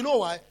up. You know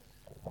why?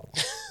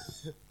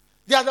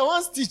 They are the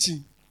ones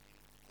teaching.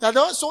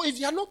 So if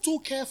you are not too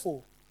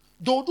careful,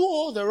 they'll do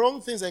all the wrong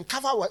things and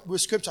cover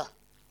with scripture.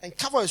 And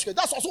cover with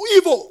scripture. That's also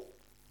evil.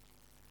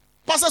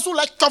 Pastors who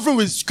like covering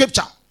with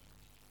scripture.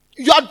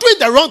 You are doing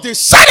the wrong thing.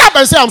 Shut up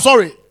and say, I'm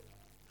sorry.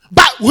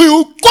 But we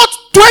will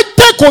quote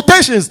 20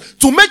 quotations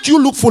to make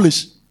you look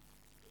foolish.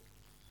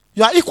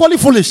 You are equally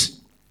foolish.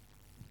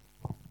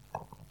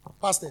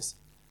 Pastors.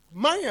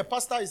 Marrying a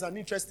pastor is an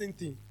interesting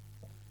thing.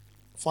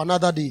 For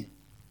another day.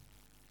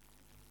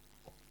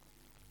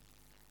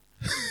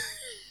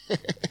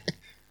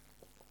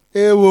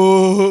 Hey,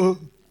 whoa.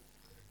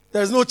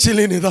 There's no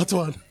chilling in that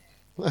one.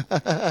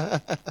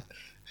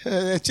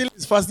 Chilling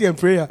is fasting and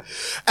prayer.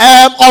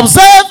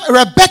 Observe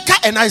Rebecca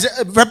and Isaac.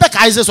 Rebecca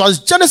Isaac was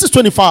Genesis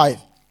 25.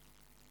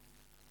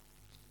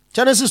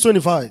 Genesis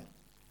 25.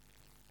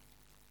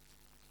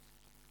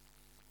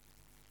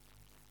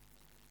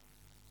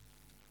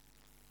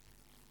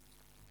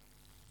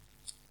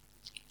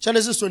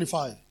 Genesis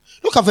 25.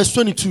 Look at verse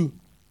 22.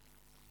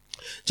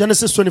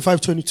 Genesis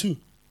 25:22.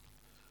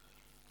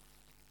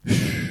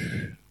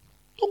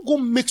 Don't go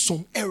make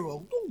some error.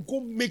 Don't go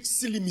make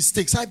silly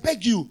mistakes. I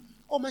beg you.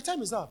 Oh, my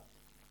time is up.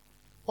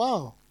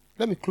 Wow.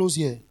 Let me close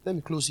here.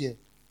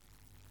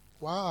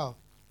 Wow.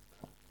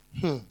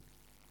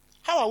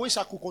 How I wish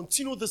I could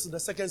continue this in the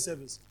second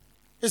service.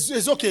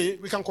 It's okay.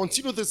 We can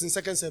continue this in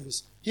second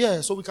service.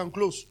 Yeah, so we can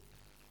close.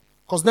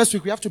 Because next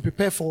week we have to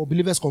prepare for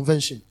Believers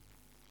Convention.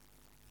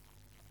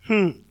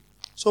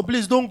 So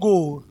please don't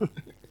go.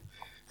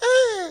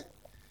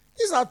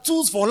 These are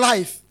tools for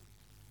life.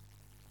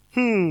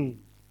 22.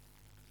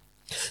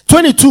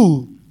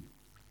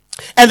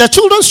 And the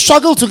children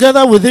struggled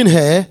together within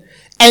her,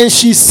 and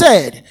she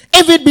said,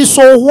 If it be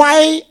so,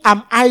 why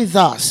am I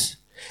thus?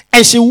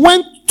 And she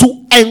went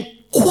to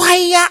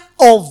inquire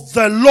of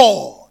the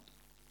Lord.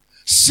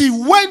 She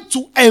went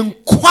to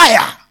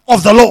inquire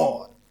of the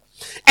Lord.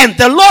 And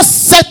the Lord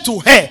said to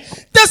her,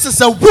 this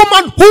is a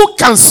woman who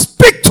can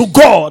speak to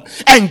God,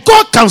 and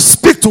God can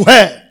speak to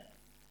her.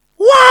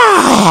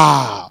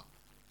 Wow!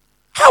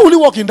 How will you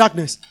walk in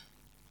darkness?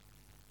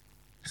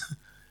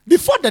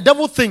 Before the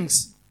devil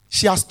thinks,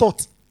 she has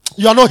thought,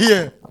 you are not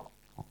here.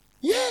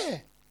 Yeah.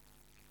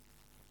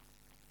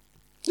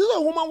 This is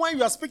a woman, when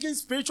you are speaking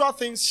spiritual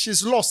things,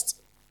 she's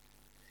lost.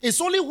 It's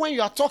only when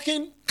you are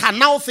talking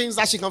carnal things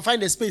that she can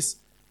find a space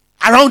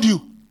around you.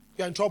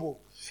 You're in trouble.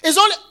 It's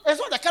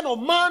not the kind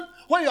of man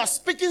when you are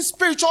speaking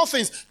spiritual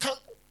things,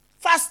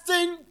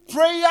 fasting,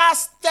 prayer,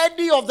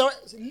 study of the...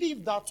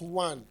 Leave that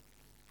one.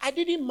 I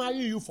didn't marry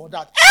you for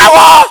that.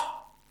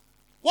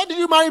 What did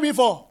you marry me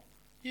for?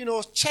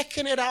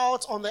 Checking it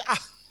out on the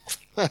app.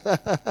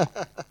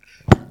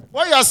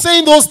 When you are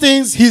saying those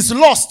things, he's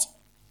lost.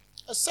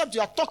 Except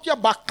you are talking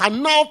about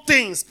carnal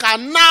things.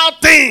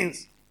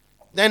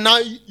 Then now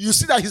you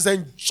see that he's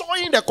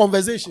enjoying the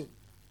conversation.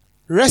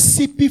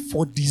 Recipe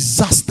for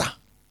disaster.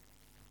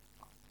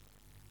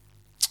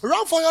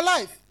 Run for your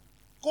life.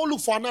 Go look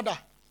for another.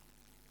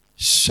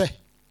 Share.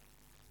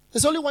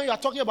 It's only when you are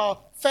talking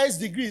about first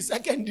degree,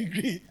 second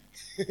degree,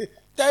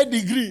 third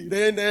degree.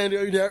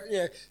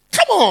 Yeah.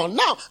 Come on,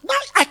 now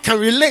I can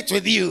relate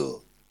with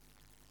you.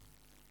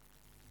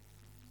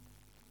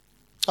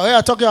 Oh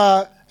yeah, talking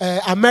about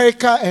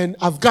America and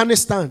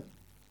Afghanistan.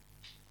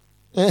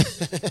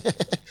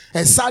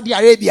 And Saudi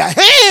Arabia.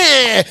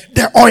 Hey,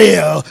 the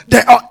oil.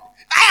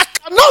 I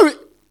cannot.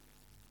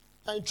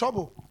 I'm in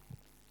trouble.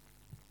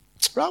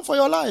 Run for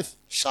your life.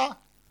 Sure.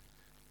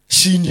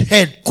 She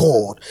heard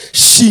God.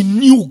 She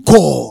knew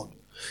God.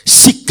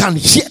 She can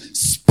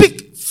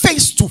speak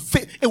face to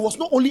face. It was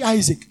not only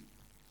Isaac.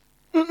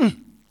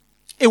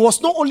 It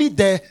was not only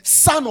the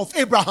son of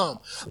Abraham.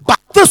 But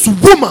this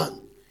woman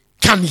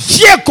can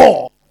hear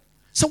God.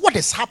 So what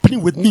is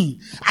happening with me?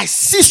 I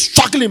see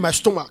struggle in my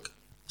stomach.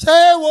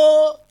 Say,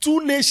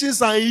 two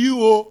nations and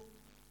you.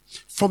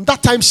 From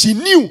that time she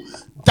knew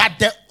that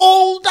the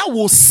older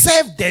will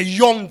serve the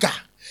younger.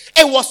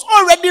 It was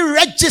already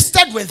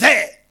registered with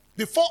her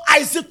before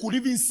Isaac could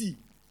even see.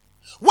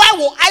 Why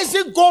will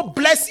Isaac go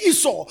bless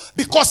Esau?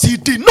 Because he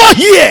did not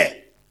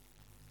hear.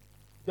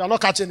 You are not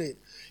catching it.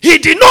 He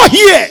did not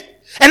hear.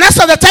 And that's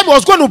at the time he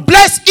was going to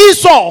bless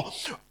Esau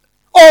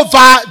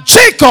over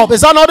Jacob.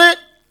 Is that not it?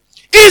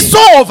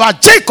 Esau over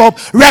Jacob.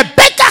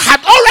 Rebekah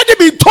had already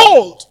been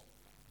told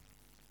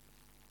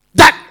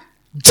that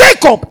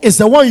Jacob is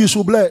the one you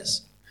should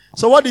bless.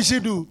 So what did she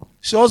do?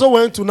 She also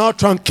went to now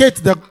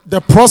truncate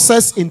the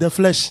process in the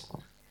flesh.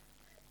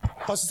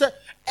 Because she said,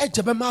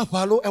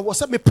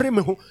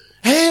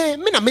 hey,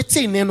 me na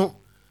mete no.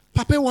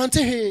 Papa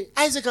wanted hey,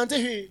 Isaac wanted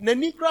hey.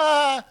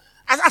 Nenikra.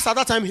 As at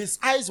that time his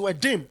eyes were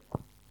dim.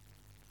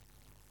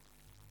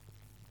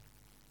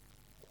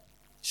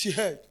 She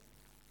heard.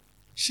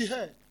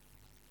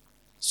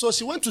 So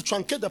she went to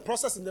truncate the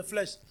process in the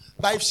flesh.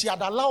 But if she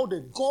had allowed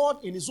it,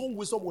 God in his own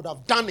wisdom would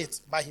have done it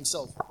by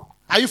himself.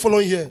 Are you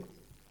following here?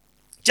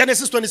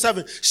 Genesis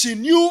 27. She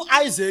knew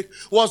Isaac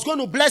was going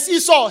to bless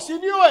Esau. She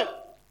knew it.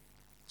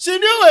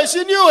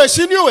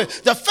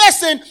 The first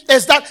thing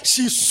is that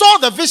she saw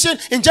the vision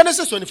in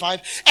Genesis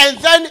 25. And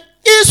then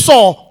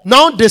Esau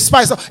now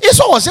despised.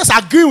 Esau was just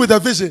agreeing with the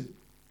vision.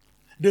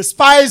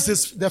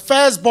 Despised the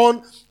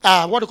firstborn,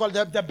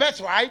 the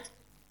birthright.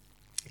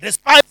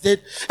 Despised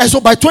it. And so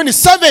by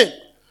 27,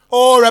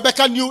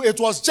 Rebekah knew it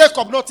was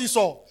Jacob, not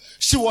Esau.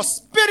 She was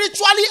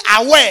spiritually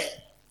aware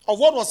of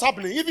what was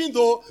happening, even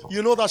though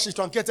you know that she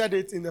truncated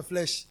it in the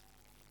flesh.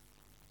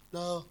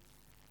 Now,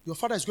 your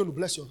father is going to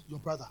bless your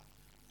brother.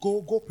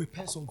 Go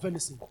prepare some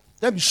venison.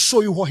 Let me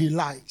show you what he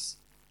likes.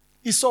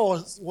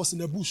 Esau was in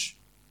the bush.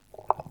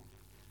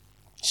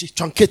 She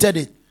truncated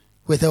it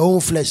with her own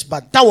flesh,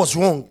 but that was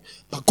wrong.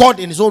 But God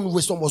in his own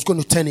wisdom was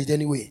going to turn it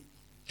anyway.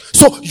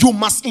 So you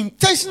must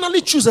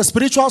intentionally choose a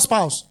spiritual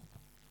spouse.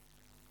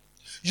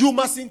 You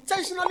must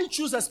intentionally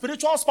choose a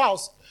spiritual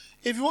spouse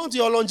if you want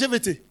your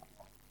longevity.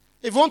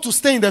 If you want to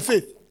stay in the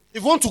faith,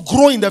 if you want to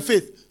grow in the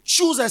faith,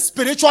 choose a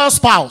spiritual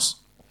spouse.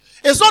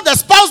 It's not the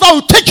spouse that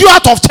will take you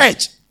out of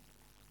church.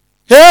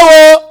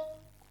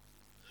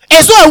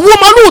 It's not a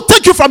woman who will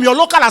take you from your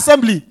local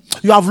assembly.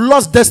 You have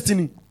lost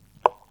destiny.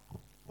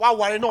 Why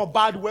worry not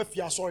bad worth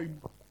you are sorry?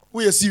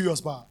 We are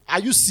serious, but are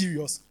you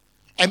serious?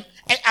 And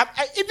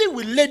even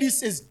with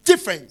ladies, it's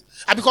different.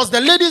 And because the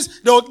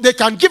ladies, they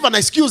can give an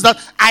excuse that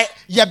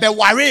you be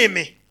worry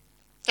me.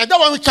 And that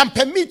one we can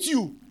permit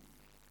you.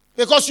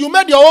 Because you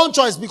made your own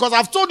choice. Because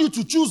I've told you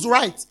to choose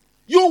right.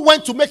 You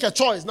went to make a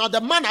choice. Now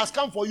the man has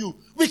come for you.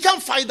 We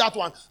can't fight that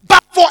one.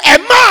 But for a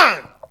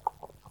man,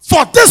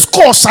 for this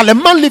cause shall a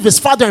man leave his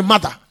father and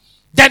mother.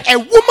 Then a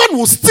woman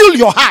will steal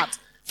your heart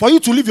for you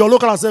to leave your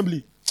local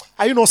assembly.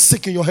 Are you not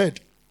sick in your head?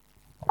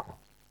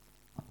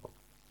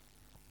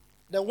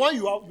 The one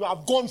you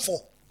have gone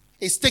for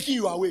is taking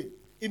you away.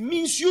 It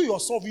means you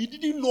yourself, you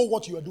didn't know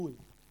what you were doing.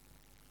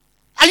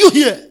 Are you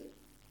here?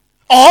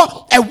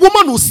 Or a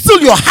woman will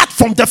steal your heart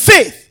from the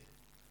faith.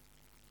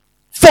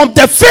 From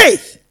the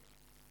faith.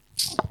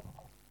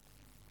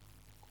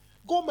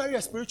 Go marry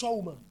a spiritual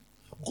woman.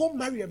 Go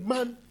marry a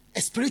man,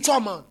 a spiritual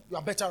man. You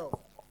are better off.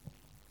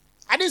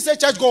 I didn't say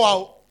church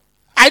goer.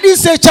 I didn't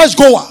say church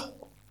goer.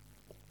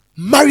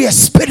 Marry a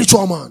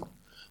spiritual man.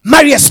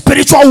 Marry a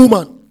spiritual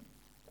woman.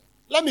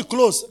 Let me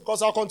close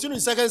because I'll continue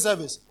in second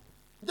service.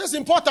 This is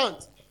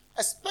important.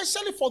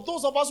 Especially for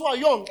those of us who are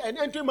young and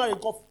entering marriage.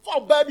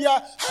 Baby,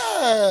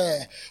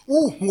 hey,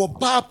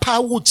 stop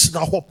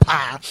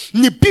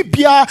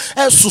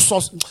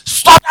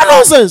that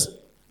nonsense.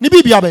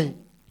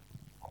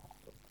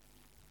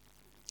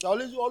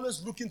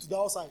 Always looking to the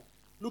outside.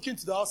 Looking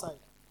to the outside.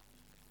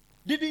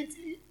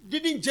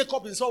 Didn't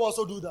Jacob himself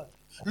also do that?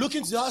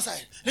 Looking to the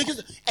outside.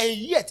 And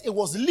yet it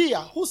was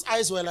Leah whose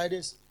eyes were like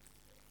this.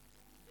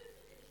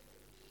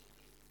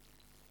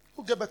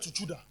 Who gave birth to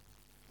Judah?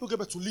 Who gave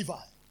birth to Levi?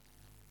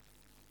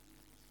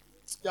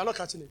 You are not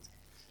catching it.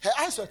 Her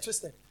eyes were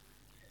twisted.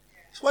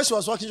 When she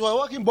was walking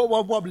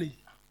wobbly.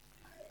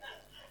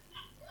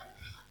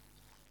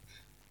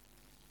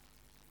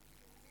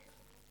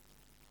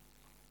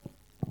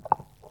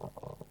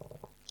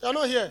 You are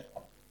not here.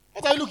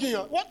 What are you looking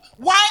at?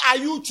 Why are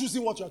you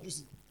choosing what you are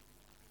choosing?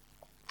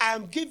 I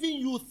am giving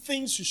you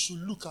things you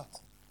should look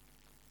at.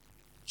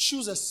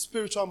 Choose a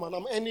spiritual man.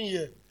 I'm ending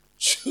here.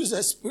 Choose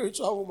a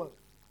spiritual woman.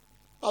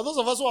 Now, those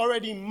of us who are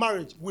already in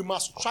marriage, we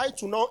must try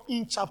to now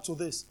inch up to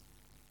this.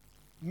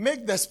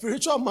 Make the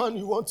spiritual man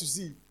you want to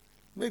see.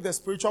 Make the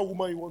spiritual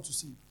woman you want to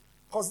see.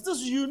 Because this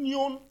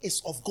union is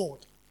of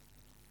God.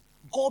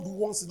 God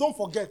wants it. Don't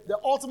forget, the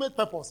ultimate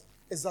purpose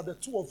is that the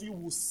two of you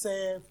will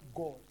serve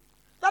God.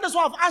 That is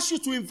why I've asked you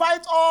to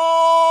invite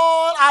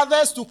all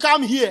others to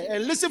come here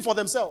and listen for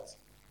themselves.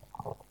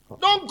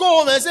 Don't go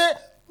home and say,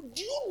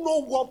 do you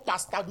know what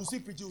Pastor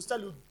Dusi preaches? He will tell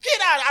you,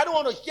 get out. I don't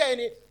want to hear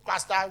any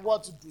Pastor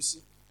what to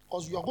Dusi.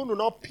 Because you are going to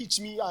now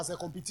pitch me as a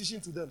competition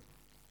to them.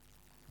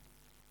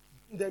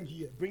 Bring them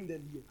here. Bring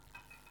them here.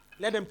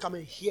 Let them come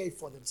and hear it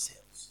for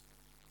themselves.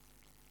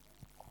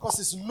 Because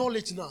it's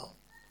knowledge now.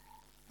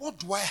 What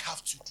do I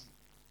have to do?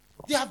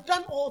 They have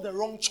done all the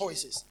wrong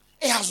choices.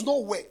 It has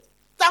not worked.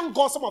 Thank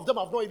God some of them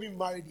have not even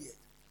married yet.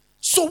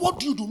 So what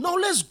do you do? Now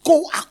let's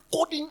go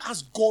according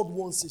as God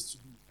wants us to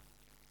do.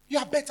 You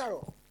are better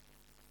off.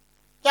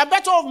 You are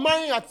better off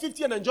marrying at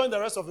 50 and enjoying the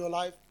rest of your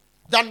life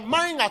than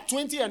marrying at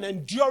 20 and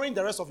enduring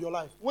the rest of your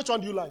life. Which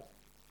one do you like?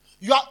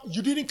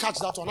 You didn't catch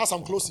that one as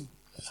I'm closing.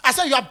 I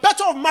said you are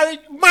better off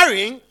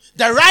marrying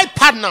the right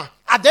partner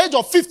at the age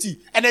of 50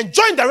 and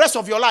enjoying the rest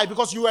of your life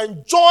because you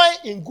enjoy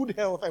in good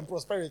health and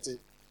prosperity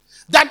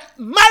than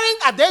marrying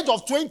at the age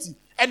of 20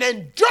 and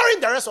enduring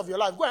the rest of your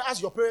life. Go and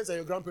ask your parents and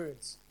your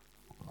grandparents.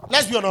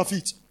 Let's be on our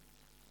feet.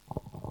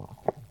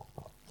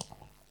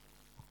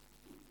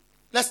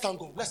 Let's thank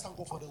God. Let's thank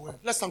God for the word.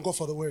 Let's thank God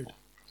for the word.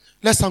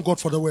 Let's thank God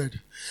for the word.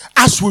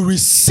 As we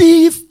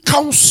receive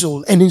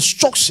counsel and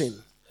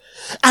instruction,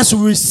 as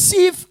we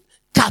receive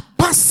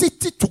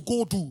capacity to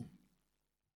go do,